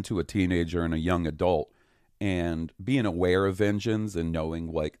and into a teenager and a young adult and being aware of engines and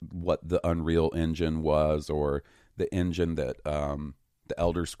knowing like what the Unreal Engine was, or the engine that the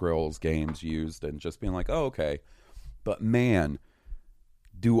Elder Scrolls games used, and just being like, oh, okay. But man,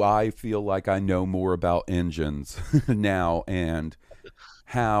 do I feel like I know more about engines now, and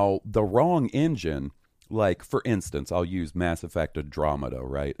how the wrong engine, like, for instance, I'll use Mass Effect Andromeda,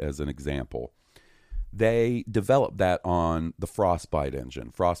 right, as an example. They developed that on the Frostbite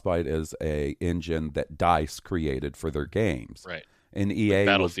engine. Frostbite is a engine that DICE created for their games. Right. And EA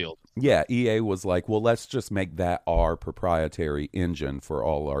Battlefield. EA was like, well, let's just make that our proprietary engine for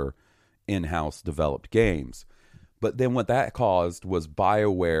all our in-house developed games. But then what that caused was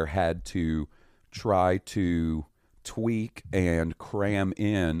BioWare had to try to tweak and cram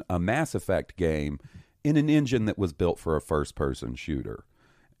in a Mass Effect game in an engine that was built for a first-person shooter.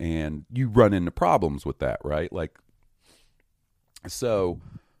 And you run into problems with that, right? Like, so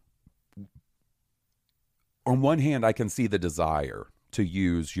on one hand, I can see the desire to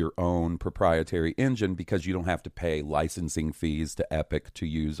use your own proprietary engine because you don't have to pay licensing fees to Epic to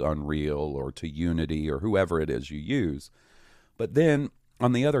use Unreal or to Unity or whoever it is you use. But then,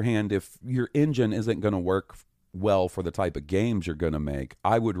 on the other hand, if your engine isn't going to work well for the type of games you're going to make,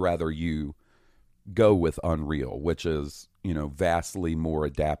 I would rather you go with Unreal, which is, vastly more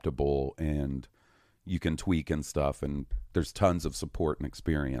adaptable, and you can tweak and stuff, and there's tons of support and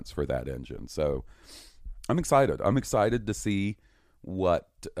experience for that engine. So I'm excited. I'm excited to see what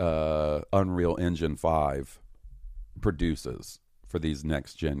Unreal Engine 5 produces for these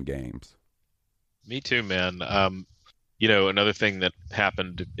next-gen games. Me too, man. Another thing that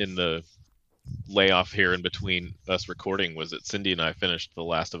happened in the layoff here in between us recording was that Cindy and I finished The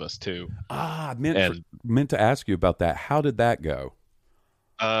Last of Us 2. I meant to ask you about that. How did that go?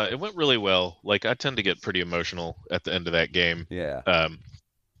 It went really well. Like, I tend to get pretty emotional at the end of that game. Yeah.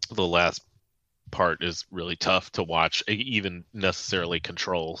 The last part is really tough to watch, even necessarily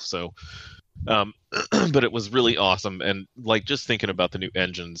control. So, but it was really awesome. And like, just thinking about the new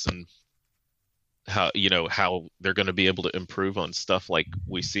engines and how they're going to be able to improve on stuff like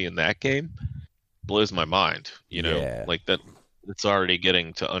we see in that game blows my mind. Yeah. Like that, it's already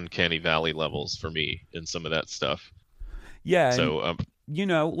getting to Uncanny Valley levels for me in some of that stuff. Yeah. So, I'm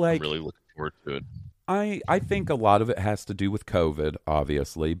really looking forward to it. I think a lot of it has to do with COVID,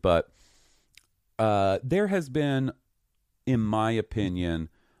 obviously, but there has been, in my opinion,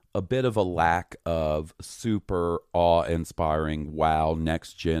 a bit of a lack of super awe-inspiring, wow,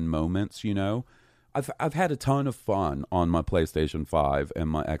 next-gen moments, I've had a ton of fun on my PlayStation 5 and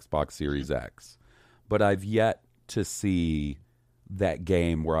my Xbox Series X, but I've yet to see that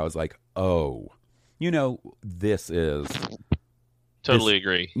game where I was like, oh, this is... Totally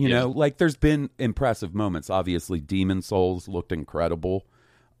agree. Like, there's been impressive moments. Obviously, Demon's Souls looked incredible.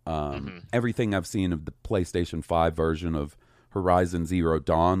 Everything I've seen of the PlayStation 5 version of Horizon Zero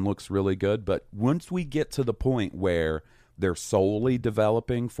Dawn looks really good. But once we get to the point where they're solely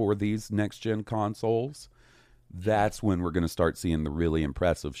developing for these next-gen consoles, that's when we're going to start seeing the really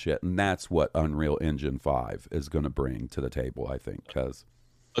impressive shit. And that's what Unreal Engine 5 is going to bring to the table, I think.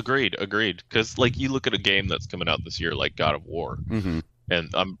 Agreed. Because, like, you look at a game that's coming out this year, like God of War, and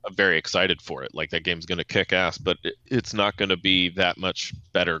I'm very excited for it. Like, that game's going to kick ass, but it's not going to be that much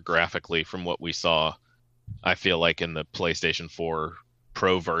better graphically from what we saw, I feel like, in the PlayStation 4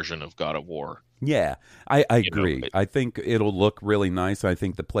 Pro version of God of War. Yeah, I agree. I think it'll look really nice. I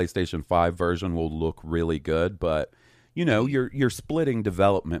think the PlayStation 5 version will look really good, but you're splitting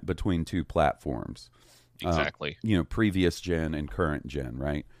development between two platforms. Exactly. Previous gen and current gen,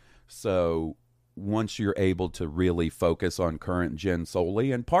 right? So once you're able to really focus on current gen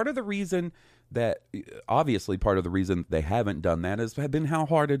solely, and part of the reason they haven't done that has been how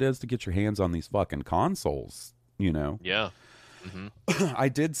hard it is to get your hands on these fucking consoles, Yeah. I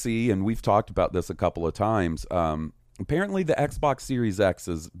did see, and we've talked about this a couple of times, apparently the Xbox Series X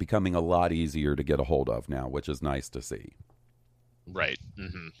is becoming a lot easier to get a hold of now, which is nice to see. Right.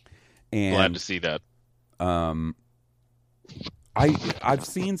 And glad to see that. I've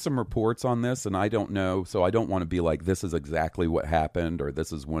seen some reports on this, and I don't know, so I don't want to be like, this is exactly what happened or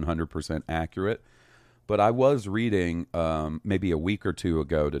this is 100% accurate. But I was reading maybe a week or two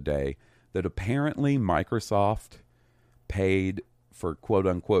ago today that apparently Microsoft paid for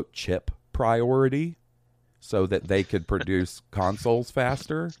quote-unquote chip priority so that they could produce consoles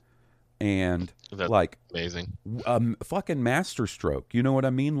faster. And That's like amazing. Fucking masterstroke, you know what I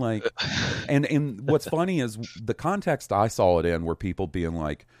mean? Like, and what's funny is the context I saw it in were people being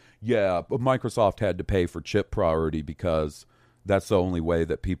like, yeah, but Microsoft had to pay for chip priority because that's the only way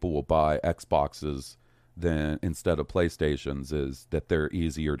that people will buy Xboxes than instead of PlayStations, is that they're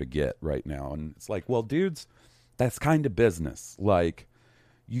easier to get right now. And it's like, well, dudes, that's kind of business. Like,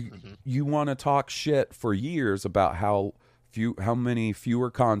 you want to talk shit for years about how many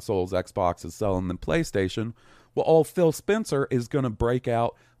fewer consoles Xbox is selling than PlayStation. Well, old Phil Spencer is going to break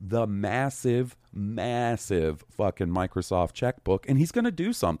out the massive fucking Microsoft checkbook, and he's going to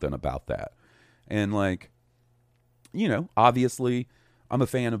do something about that. And like, you know, obviously I'm a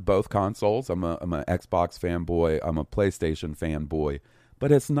fan of both consoles. I'm an Xbox fanboy. I'm a PlayStation fanboy.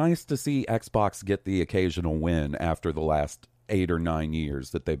 But it's nice to see Xbox get the occasional win after the last 8 or 9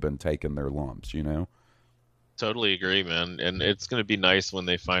 years that they've been taking their lumps, you know? Totally agree, man. And it's going to be nice when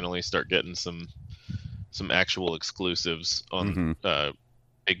they finally start getting some actual exclusives on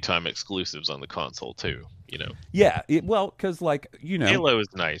big time exclusives on the console too. You know. Yeah. Well, because like, you know, Halo is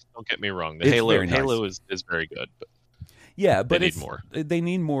nice. Don't get me wrong. The It's Halo very nice. is very good. But yeah, but they need more. They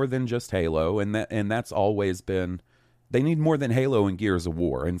need more than just Halo, and that's always been. They need more than Halo and Gears of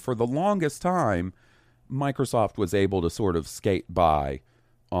War, and for the longest time, Microsoft was able to sort of skate by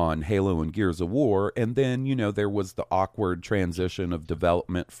on Halo and Gears of War, and then, you know, there was the awkward transition of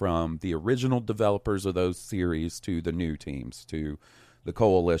development from the original developers of those series to the new teams, to the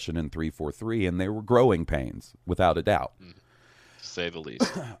Coalition and 343, and they were growing pains, without a doubt. To say the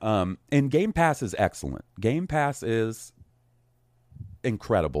least. And Game Pass is excellent. Game Pass is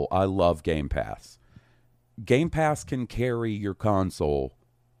incredible. I love Game Pass. Game Pass can carry your console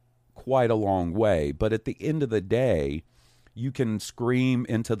quite a long way, but at the end of the day, you can scream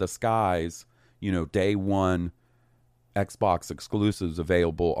into the skies, you know, day one Xbox exclusives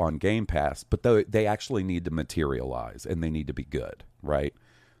available on Game Pass, but they actually need to materialize and they need to be good, right?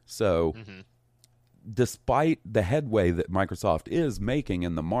 So despite the headway that Microsoft is making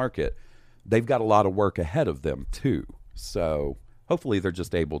in the market, they've got a lot of work ahead of them too. So hopefully they're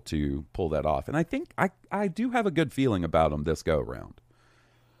just able to pull that off. And I think I do have a good feeling about them this go around.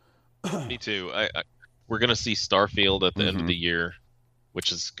 Me too. We're going to see Starfield at the end of the year,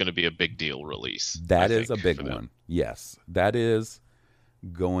 which is going to be a big deal release. That is a big one. Yes, that is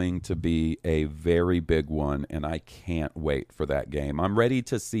going to be a very big one, and I can't wait for that game. I'm ready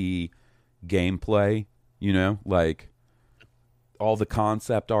to see gameplay, you know, like all the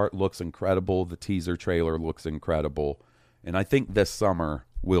concept art looks incredible. The teaser trailer looks incredible. And I think this summer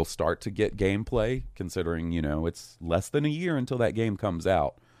we'll start to get gameplay, considering, you know, it's less than a year until that game comes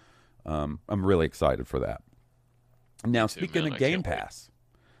out. I'm really excited for that. Now, speaking of Game Pass,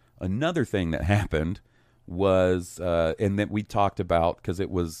 another thing that happened was, and that we talked about because it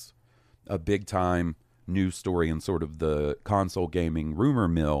was a big time news story in sort of the console gaming rumor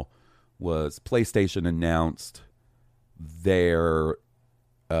mill, was PlayStation announced their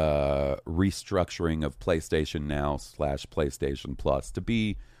restructuring of PlayStation Now / PlayStation Plus to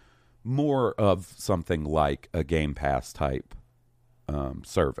be more of something like a Game Pass type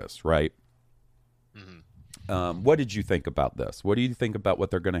service, right? What did you think about this? What do you think about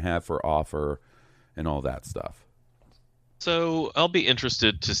what they're going to have for offer and all that stuff? So I'll be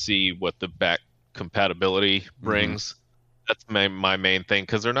interested to see what the back compatibility brings. That's my main thing,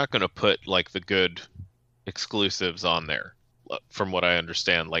 because they're not going to put like the good exclusives on there, from what I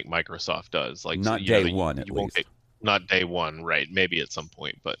understand, like Microsoft does. Like not day one, at least. Not day one, right? Maybe at some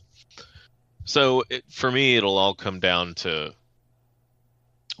point, but so for me, it'll all come down to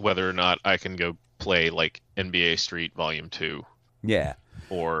whether or not I can go play like NBA Street Volume 2. Yeah.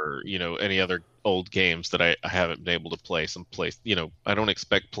 Or, you know, any other old games that I haven't been able to play someplace. You know, I don't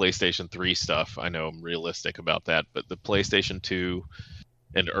expect PlayStation 3 stuff. I know I'm realistic about that, but the PlayStation 2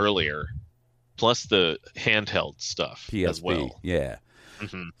 and earlier, plus the handheld stuff PSP, as well. Yeah.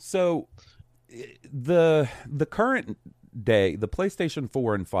 So the current day, the PlayStation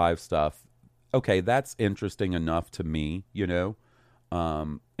 4 and 5 stuff, okay, that's interesting enough to me, you know.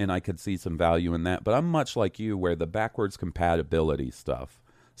 And I could see some value in that. But I'm much like you, where the backwards compatibility stuff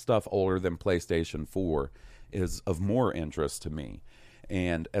older than PlayStation 4, is of more interest to me.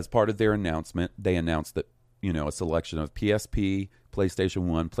 And as part of their announcement, they announced that, you know, a selection of PSP, PlayStation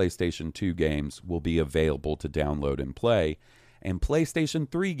 1, PlayStation 2 games will be available to download and play. And PlayStation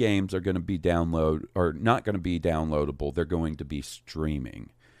 3 games are going to be not going to be downloadable. They're going to be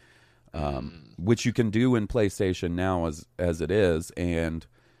streaming, which you can do in PlayStation Now as it is. And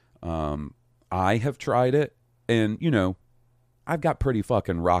I have tried it, and I've got pretty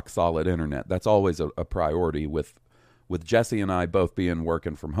fucking rock solid internet. That's always a priority with Jesse and I both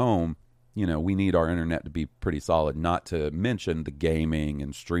working from home. We need our internet to be pretty solid, not to mention the gaming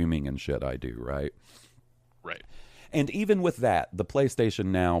and streaming and shit I do, right? Right. And even with that, the PlayStation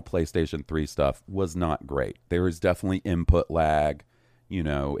Now, PlayStation 3 stuff was not great. There is definitely input lag.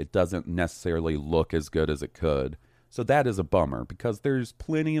 It doesn't necessarily look as good as it could. So that is a bummer, because there's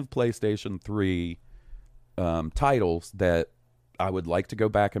plenty of PlayStation 3 titles that I would like to go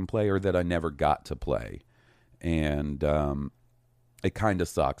back and play, or that I never got to play. And it kind of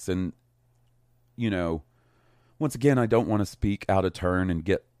sucks. And, once again, I don't want to speak out of turn and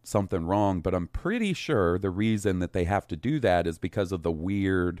get something wrong, but I'm pretty sure the reason that they have to do that is because of the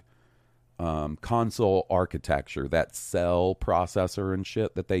weird console architecture. That cell processor and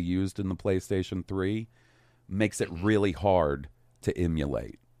shit that they used in the PlayStation 3 makes it really hard to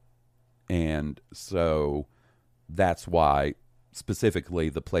emulate. And so that's why specifically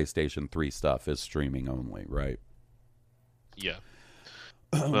the PlayStation 3 stuff is streaming only, right? Yeah.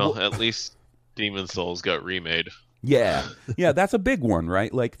 Well, at least Demon's Souls got remade. Yeah, that's a big one,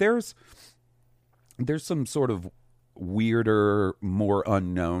 right? Like there's some sort of weirder, more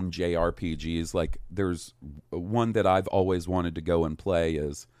unknown JRPGs. Like there's one that I've always wanted to go and play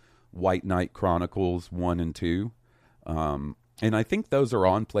is White Knight Chronicles 1 and 2. And I think those are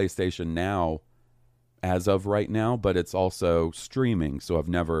on PlayStation Now as of right now, but it's also streaming, so I've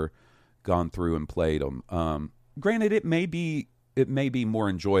never gone through and played them. Granted, it may be more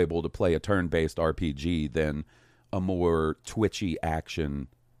enjoyable to play a turn-based RPG than a more twitchy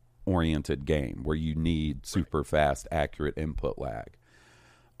action-oriented game where you need super fast, accurate input lag.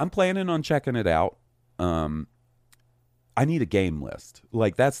 I'm planning on checking it out. I need a game list.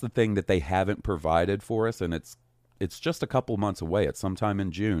 Like, that's the thing that they haven't provided for us, and it's just a couple months away. It's sometime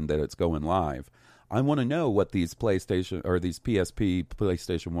in June that it's going live. I want to know what these PlayStation or these PSP,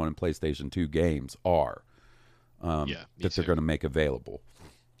 PlayStation 1, and PlayStation 2 games are that they're going to make available.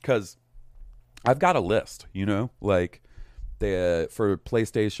 Because I've got a list, like for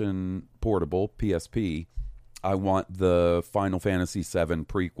PlayStation Portable, PSP, I want the Final Fantasy VII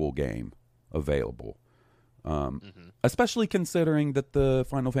prequel game available. Especially considering that the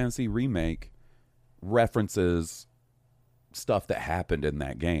Final Fantasy remake references stuff that happened in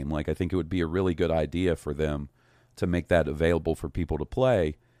that game. Like, I think it would be a really good idea for them to make that available for people to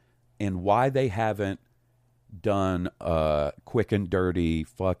play. And why they haven't done a quick and dirty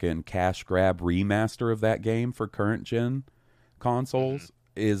fucking cash grab remaster of that game for current gen consoles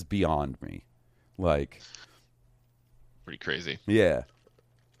is beyond me. Like, pretty crazy. Yeah.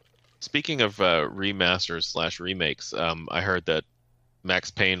 Speaking of remasters / remakes, I heard that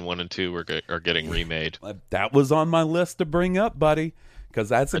Max Payne 1 and 2 are getting remade. That was on my list to bring up, buddy, because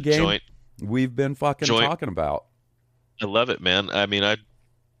that's a game we've been fucking talking about. I love it, man. I mean, I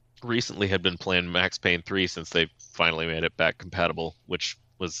recently had been playing Max Payne 3 since they finally made it back compatible, which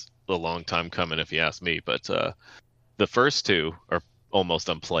was a long time coming if you ask me. But the first two are almost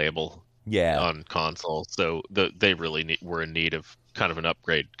unplayable on console, so they really were in need of kind of an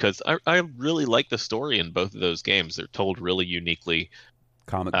upgrade, because I really like the story in both of those games. They're told really uniquely.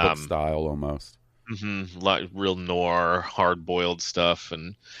 Comic book style almost. Like real noir, hard-boiled stuff,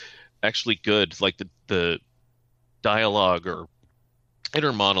 and actually good. Like the dialogue or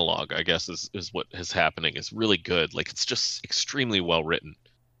inner monologue, I guess, is what is happening, is really good. Like, it's just extremely well written.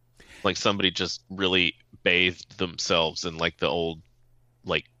 Like somebody just really bathed themselves in like the old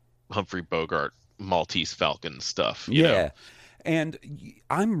like Humphrey Bogart Maltese Falcon stuff. You know? And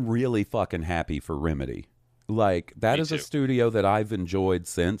I'm really fucking happy for Remedy. Like, that is a studio that I've enjoyed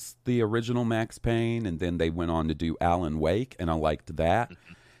since the original Max Payne, and then they went on to do Alan Wake, and I liked that.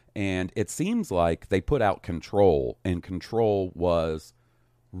 And it seems like they put out Control, and Control was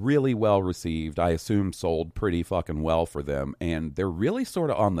really well received. I assume sold pretty fucking well for them, and they're really sort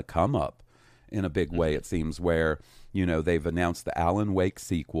of on the come up in a big way, it seems, where, they've announced the Alan Wake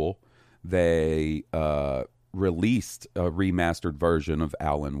sequel. They released a remastered version of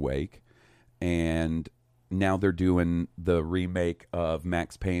Alan Wake, and now they're doing the remake of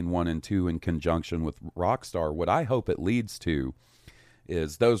Max Payne 1 and 2 in conjunction with Rockstar. What I hope it leads to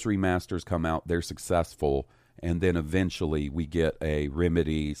is those remasters come out, they're successful, and then eventually we get a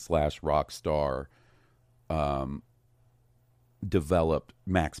Remedy / Rockstar developed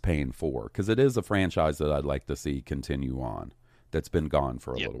Max Payne 4, because it is a franchise that I'd like to see continue on that's been gone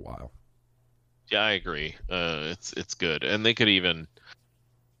for a little while. Yeah, I agree. It's good, and they could even,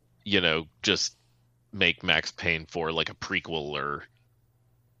 just make Max Payne 4 like a prequel, or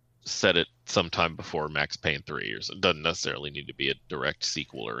set it sometime before Max Payne 3, or so. It doesn't necessarily need to be a direct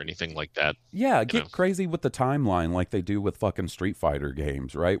sequel or anything like that. Yeah, get crazy with the timeline like they do with fucking Street Fighter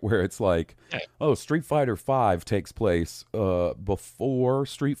games, right? Where it's like, oh, Street Fighter 5 takes place before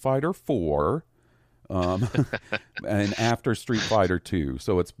Street Fighter 4 and after Street Fighter 2.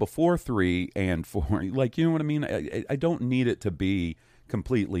 So it's before 3 and 4. Like, you know what I mean? I don't need it to be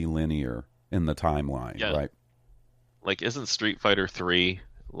completely linear in the timeline, right? Like, isn't Street Fighter 3...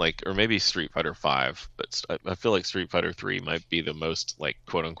 like, or maybe Street Fighter 5, but I feel like Street Fighter 3 might be the most, like,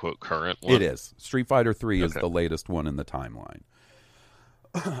 quote unquote current one. It is. Street Fighter 3 is the latest one in the timeline.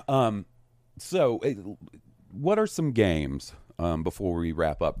 So what are some games, before we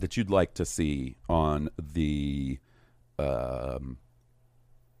wrap up, that you'd like to see on the PlayStation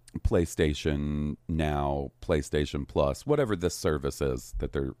Now, PlayStation Plus, whatever this service is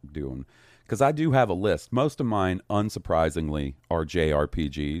that they're doing? Because I do have a list. Most of mine, unsurprisingly, are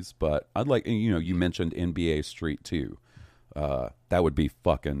JRPGs, but I'd like, you mentioned NBA Street 2. That would be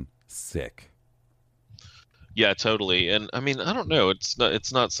fucking sick. Yeah, totally. And I mean, I don't know.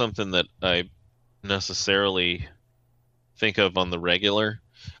 It's not something that I necessarily think of on the regular.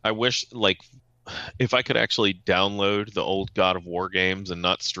 I wish, like, if I could actually download the old God of War games and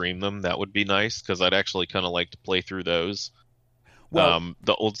not stream them, that would be nice, because I'd actually kind of like to play through those. Well,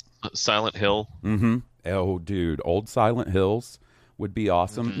 the old Silent Hill. Mm-hmm. Oh, dude, old Silent Hills would be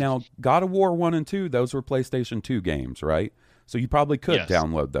awesome. Mm-hmm. Now, God of War 1 and 2, those were PlayStation 2 games, right? So you probably could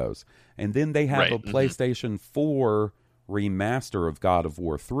download those. And then they have a PlayStation 4 remaster of God of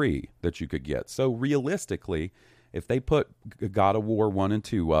War 3 that you could get. So realistically, if they put God of War 1 and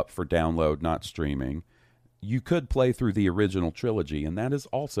 2 up for download, not streaming, you could play through the original trilogy, and that is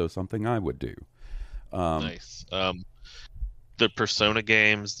also something I would do. Nice. The Persona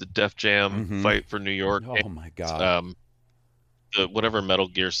games, the Def Jam Fight for New York. Oh my god. The whatever Metal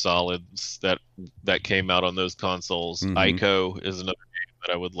Gear Solids that came out on those consoles. Ico is another game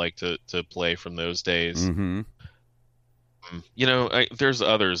that I would like to play from those days. There's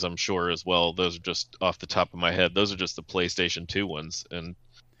others, I'm sure, as well. Those are just off the top of my head. Those are just the PlayStation 2 ones, and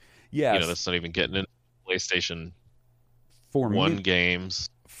that's not even getting into PlayStation 1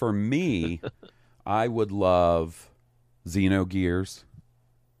 games. For me, I would love Xenogears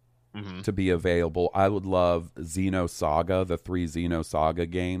to be available. I would love Xenosaga, the 3 Xenosaga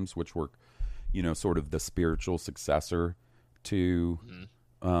games, which were, sort of the spiritual successor to...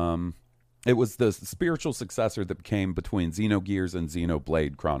 it was the spiritual successor that came between Xenogears and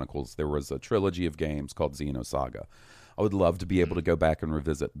Xenoblade Chronicles. There was a trilogy of games called Xenosaga. I would love to be able to go back and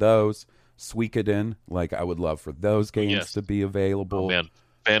revisit those. Suikoden, I would love for those games to be available. Oh, man.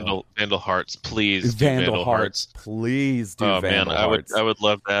 Vandal Hearts, please. Vandal Hearts, please do. Vandal Hearts. I would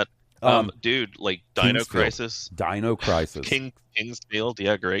love that. Dude, like Dino Crisis. Kingsfield,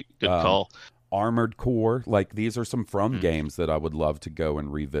 yeah, great, good call. Armored Core, these are some From games that I would love to go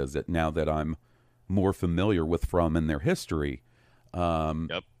and revisit now that I'm more familiar with From and their history.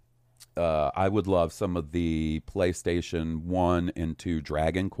 I would love some of the PlayStation 1 and 2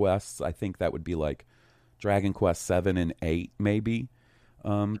 Dragon Quests. I think that would be like Dragon Quest 7 and 8, maybe.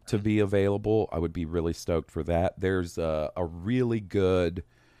 To be available. I would be really stoked for that. There's a really good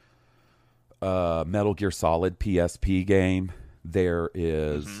Metal Gear Solid PSP game. There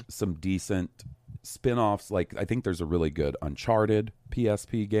is some decent spin-offs. I think there's a really good Uncharted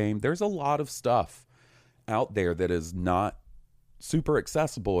PSP game. There's a lot of stuff out there that is not super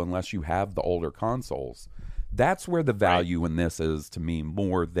accessible unless you have the older consoles. That's where the value in this is to me,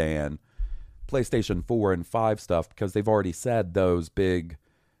 more than PlayStation 4 and 5 stuff, because they've already said those big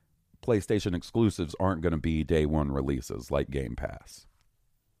PlayStation exclusives aren't going to be day one releases like Game Pass.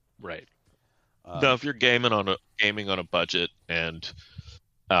 Right. Now, if you're gaming on a budget and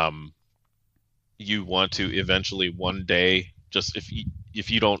you want to eventually one day, just if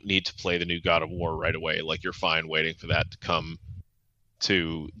you don't need to play the new God of War right away, you're fine waiting for that to come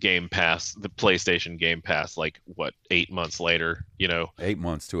to Game Pass, the PlayStation Game Pass, 8 months later, 8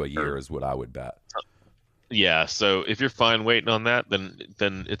 months to a year is what I would bet. Yeah, so if you're fine waiting on that,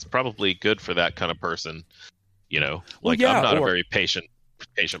 then it's probably good for that kind of person. I'm not a very patient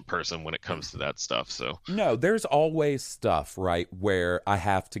person when it comes to that stuff. So no, there's always stuff, right, where I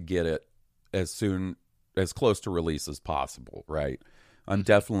have to get it as close to release as possible, right? I'm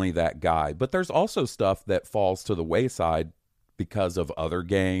definitely that guy. But there's also stuff that falls to the wayside because of other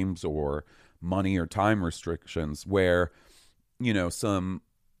games or money or time restrictions, where some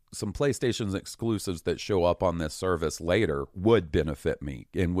some PlayStation exclusives that show up on this service later would benefit me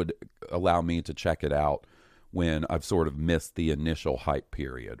and would allow me to check it out when I've sort of missed the initial hype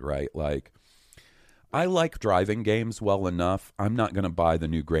period, right? Like, I like driving games well enough. I'm not going to buy the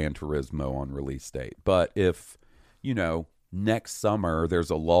new Gran Turismo on release date. But if, next summer there's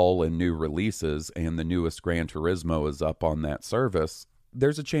a lull in new releases and the newest Gran Turismo is up on that service,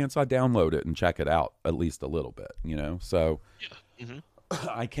 there's a chance I download it and check it out at least a little bit, So Yeah. Mm-hmm.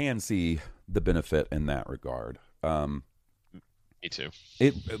 I can see the benefit in that regard. Me too.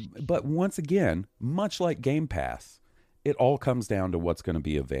 But once again, much like Game Pass, it all comes down to what's going to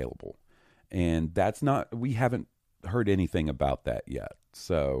be available. And we haven't heard anything about that yet.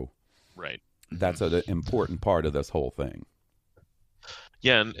 So right. That's an important part of this whole thing.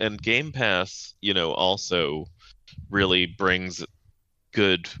 Yeah, and Game Pass, also really brings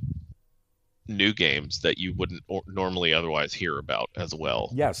good new games that you wouldn't normally otherwise hear about as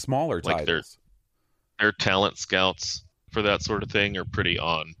well. Yeah, smaller like titles. Their talent scouts for that sort of thing are pretty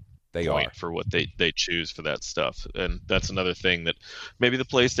on point for what they choose for that stuff. And that's another thing that maybe the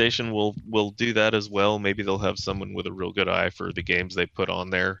PlayStation will do that as well. Maybe they'll have someone with a real good eye for the games they put on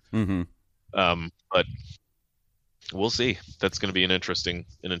there. Mm-hmm. But we'll see. That's going to be an interesting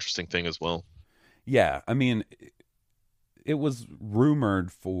thing as well. Yeah, I mean, it was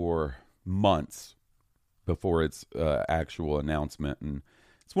rumored for months before its actual announcement, and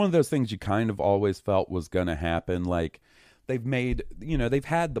it's one of those things you kind of always felt was going to happen. Like, they've had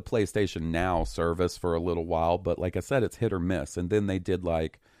the PlayStation Now service for a little while, but like I said, it's hit or miss. And then they did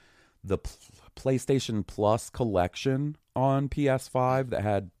like the PlayStation Plus collection on PS5 that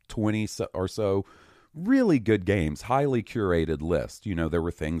had 20 or so really good games, highly curated list. There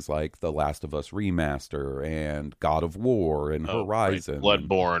were things like The Last of Us Remaster and God of War and Horizon. Right.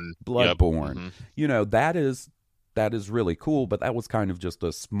 Bloodborne. Yep. Mm-hmm. That is really cool, but that was kind of just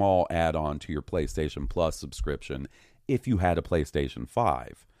a small add-on to your PlayStation Plus subscription if you had a PlayStation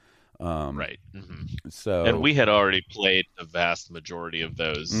 5. Right. Mm-hmm. So, and we had already played the vast majority of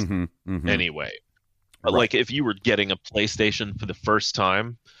those anyway. Right. Like, if you were getting a PlayStation for the first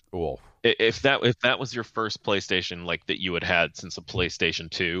time, cool. If that was your first PlayStation, like, that you had since a PlayStation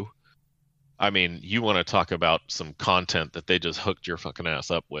 2, I mean, you want to talk about some content that they just hooked your fucking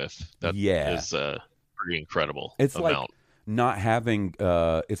ass up with. That is pretty incredible. It's amount. Like not having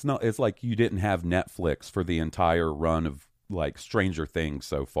it's like you didn't have Netflix for the entire run of like Stranger Things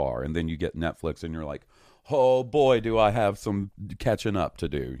so far, and then you get Netflix and you're like, oh boy, do I have some catching up to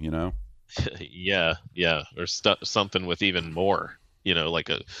do, Yeah, or something with even more,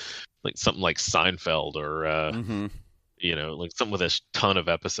 like something like Seinfeld, or like something with a ton of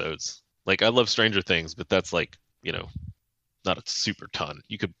episodes. Like, I love Stranger Things, but that's like, not a super ton.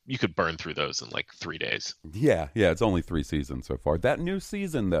 You could burn through those in like 3 days. Yeah, it's only 3 seasons so far. That new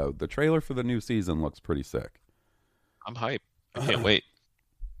season though, the trailer for the new season looks pretty sick. I'm hyped. I can't wait.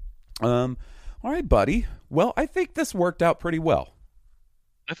 All right, buddy. Well, I think this worked out pretty well.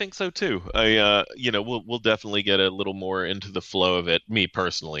 I think so too. We'll definitely get a little more into the flow of it. Me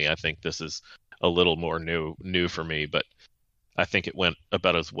personally, I think this is a little more new for me, but I think it went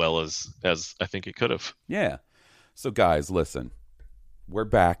about as well as I think it could have. Yeah. So guys, listen. We're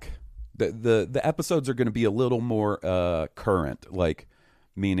back. The episodes are going to be a little more current, like,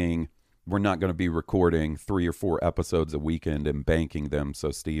 meaning we're not going to be recording 3 or 4 episodes a weekend and banking them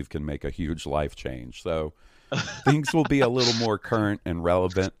so Steve can make a huge life change. So things will be a little more current and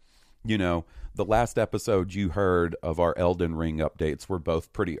relevant. The last episode you heard of our Elden Ring updates were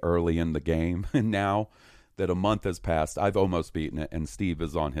both pretty early in the game. And now that a month has passed, I've almost beaten it, and Steve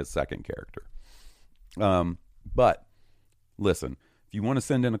is on his second character. But listen, if you want to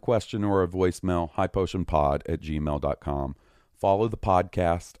send in a question or a voicemail, highpotionpod@gmail.com. Follow the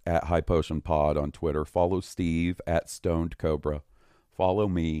podcast at highpotionpod on Twitter. Follow Steve at Stoned Cobra. Follow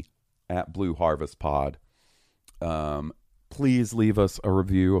me at Blue Harvest Pod. Please leave us a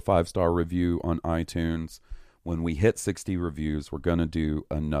review, a 5-star review on iTunes. When we hit 60 reviews, we're going to do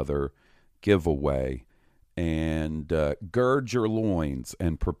another giveaway. And gird your loins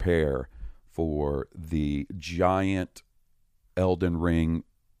and prepare for the giant Elden Ring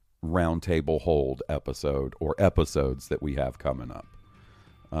Roundtable Hold episode, or episodes that we have coming up.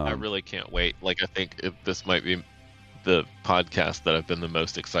 I really can't wait. Like, I think this might be the podcast that I've been the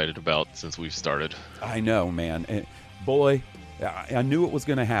most excited about since we've started. I know, man. And boy, I knew it was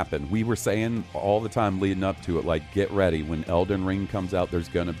going to happen. We were saying all the time leading up to it, like, get ready. When Elden Ring comes out, there's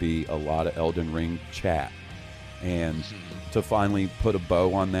going to be a lot of Elden Ring chat. And to finally put a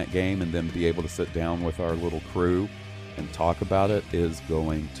bow on that game and then be able to sit down with our little crew and talk about it is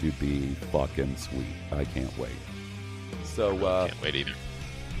going to be fucking sweet. I can't wait. So can't wait either.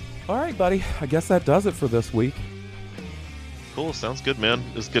 All right, buddy. I guess that does it for this week. Cool. Sounds good, man.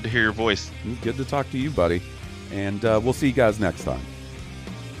 It was good to hear your voice. It was good to talk to you, buddy. And we'll see you guys next time.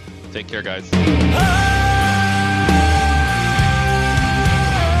 Take care, guys.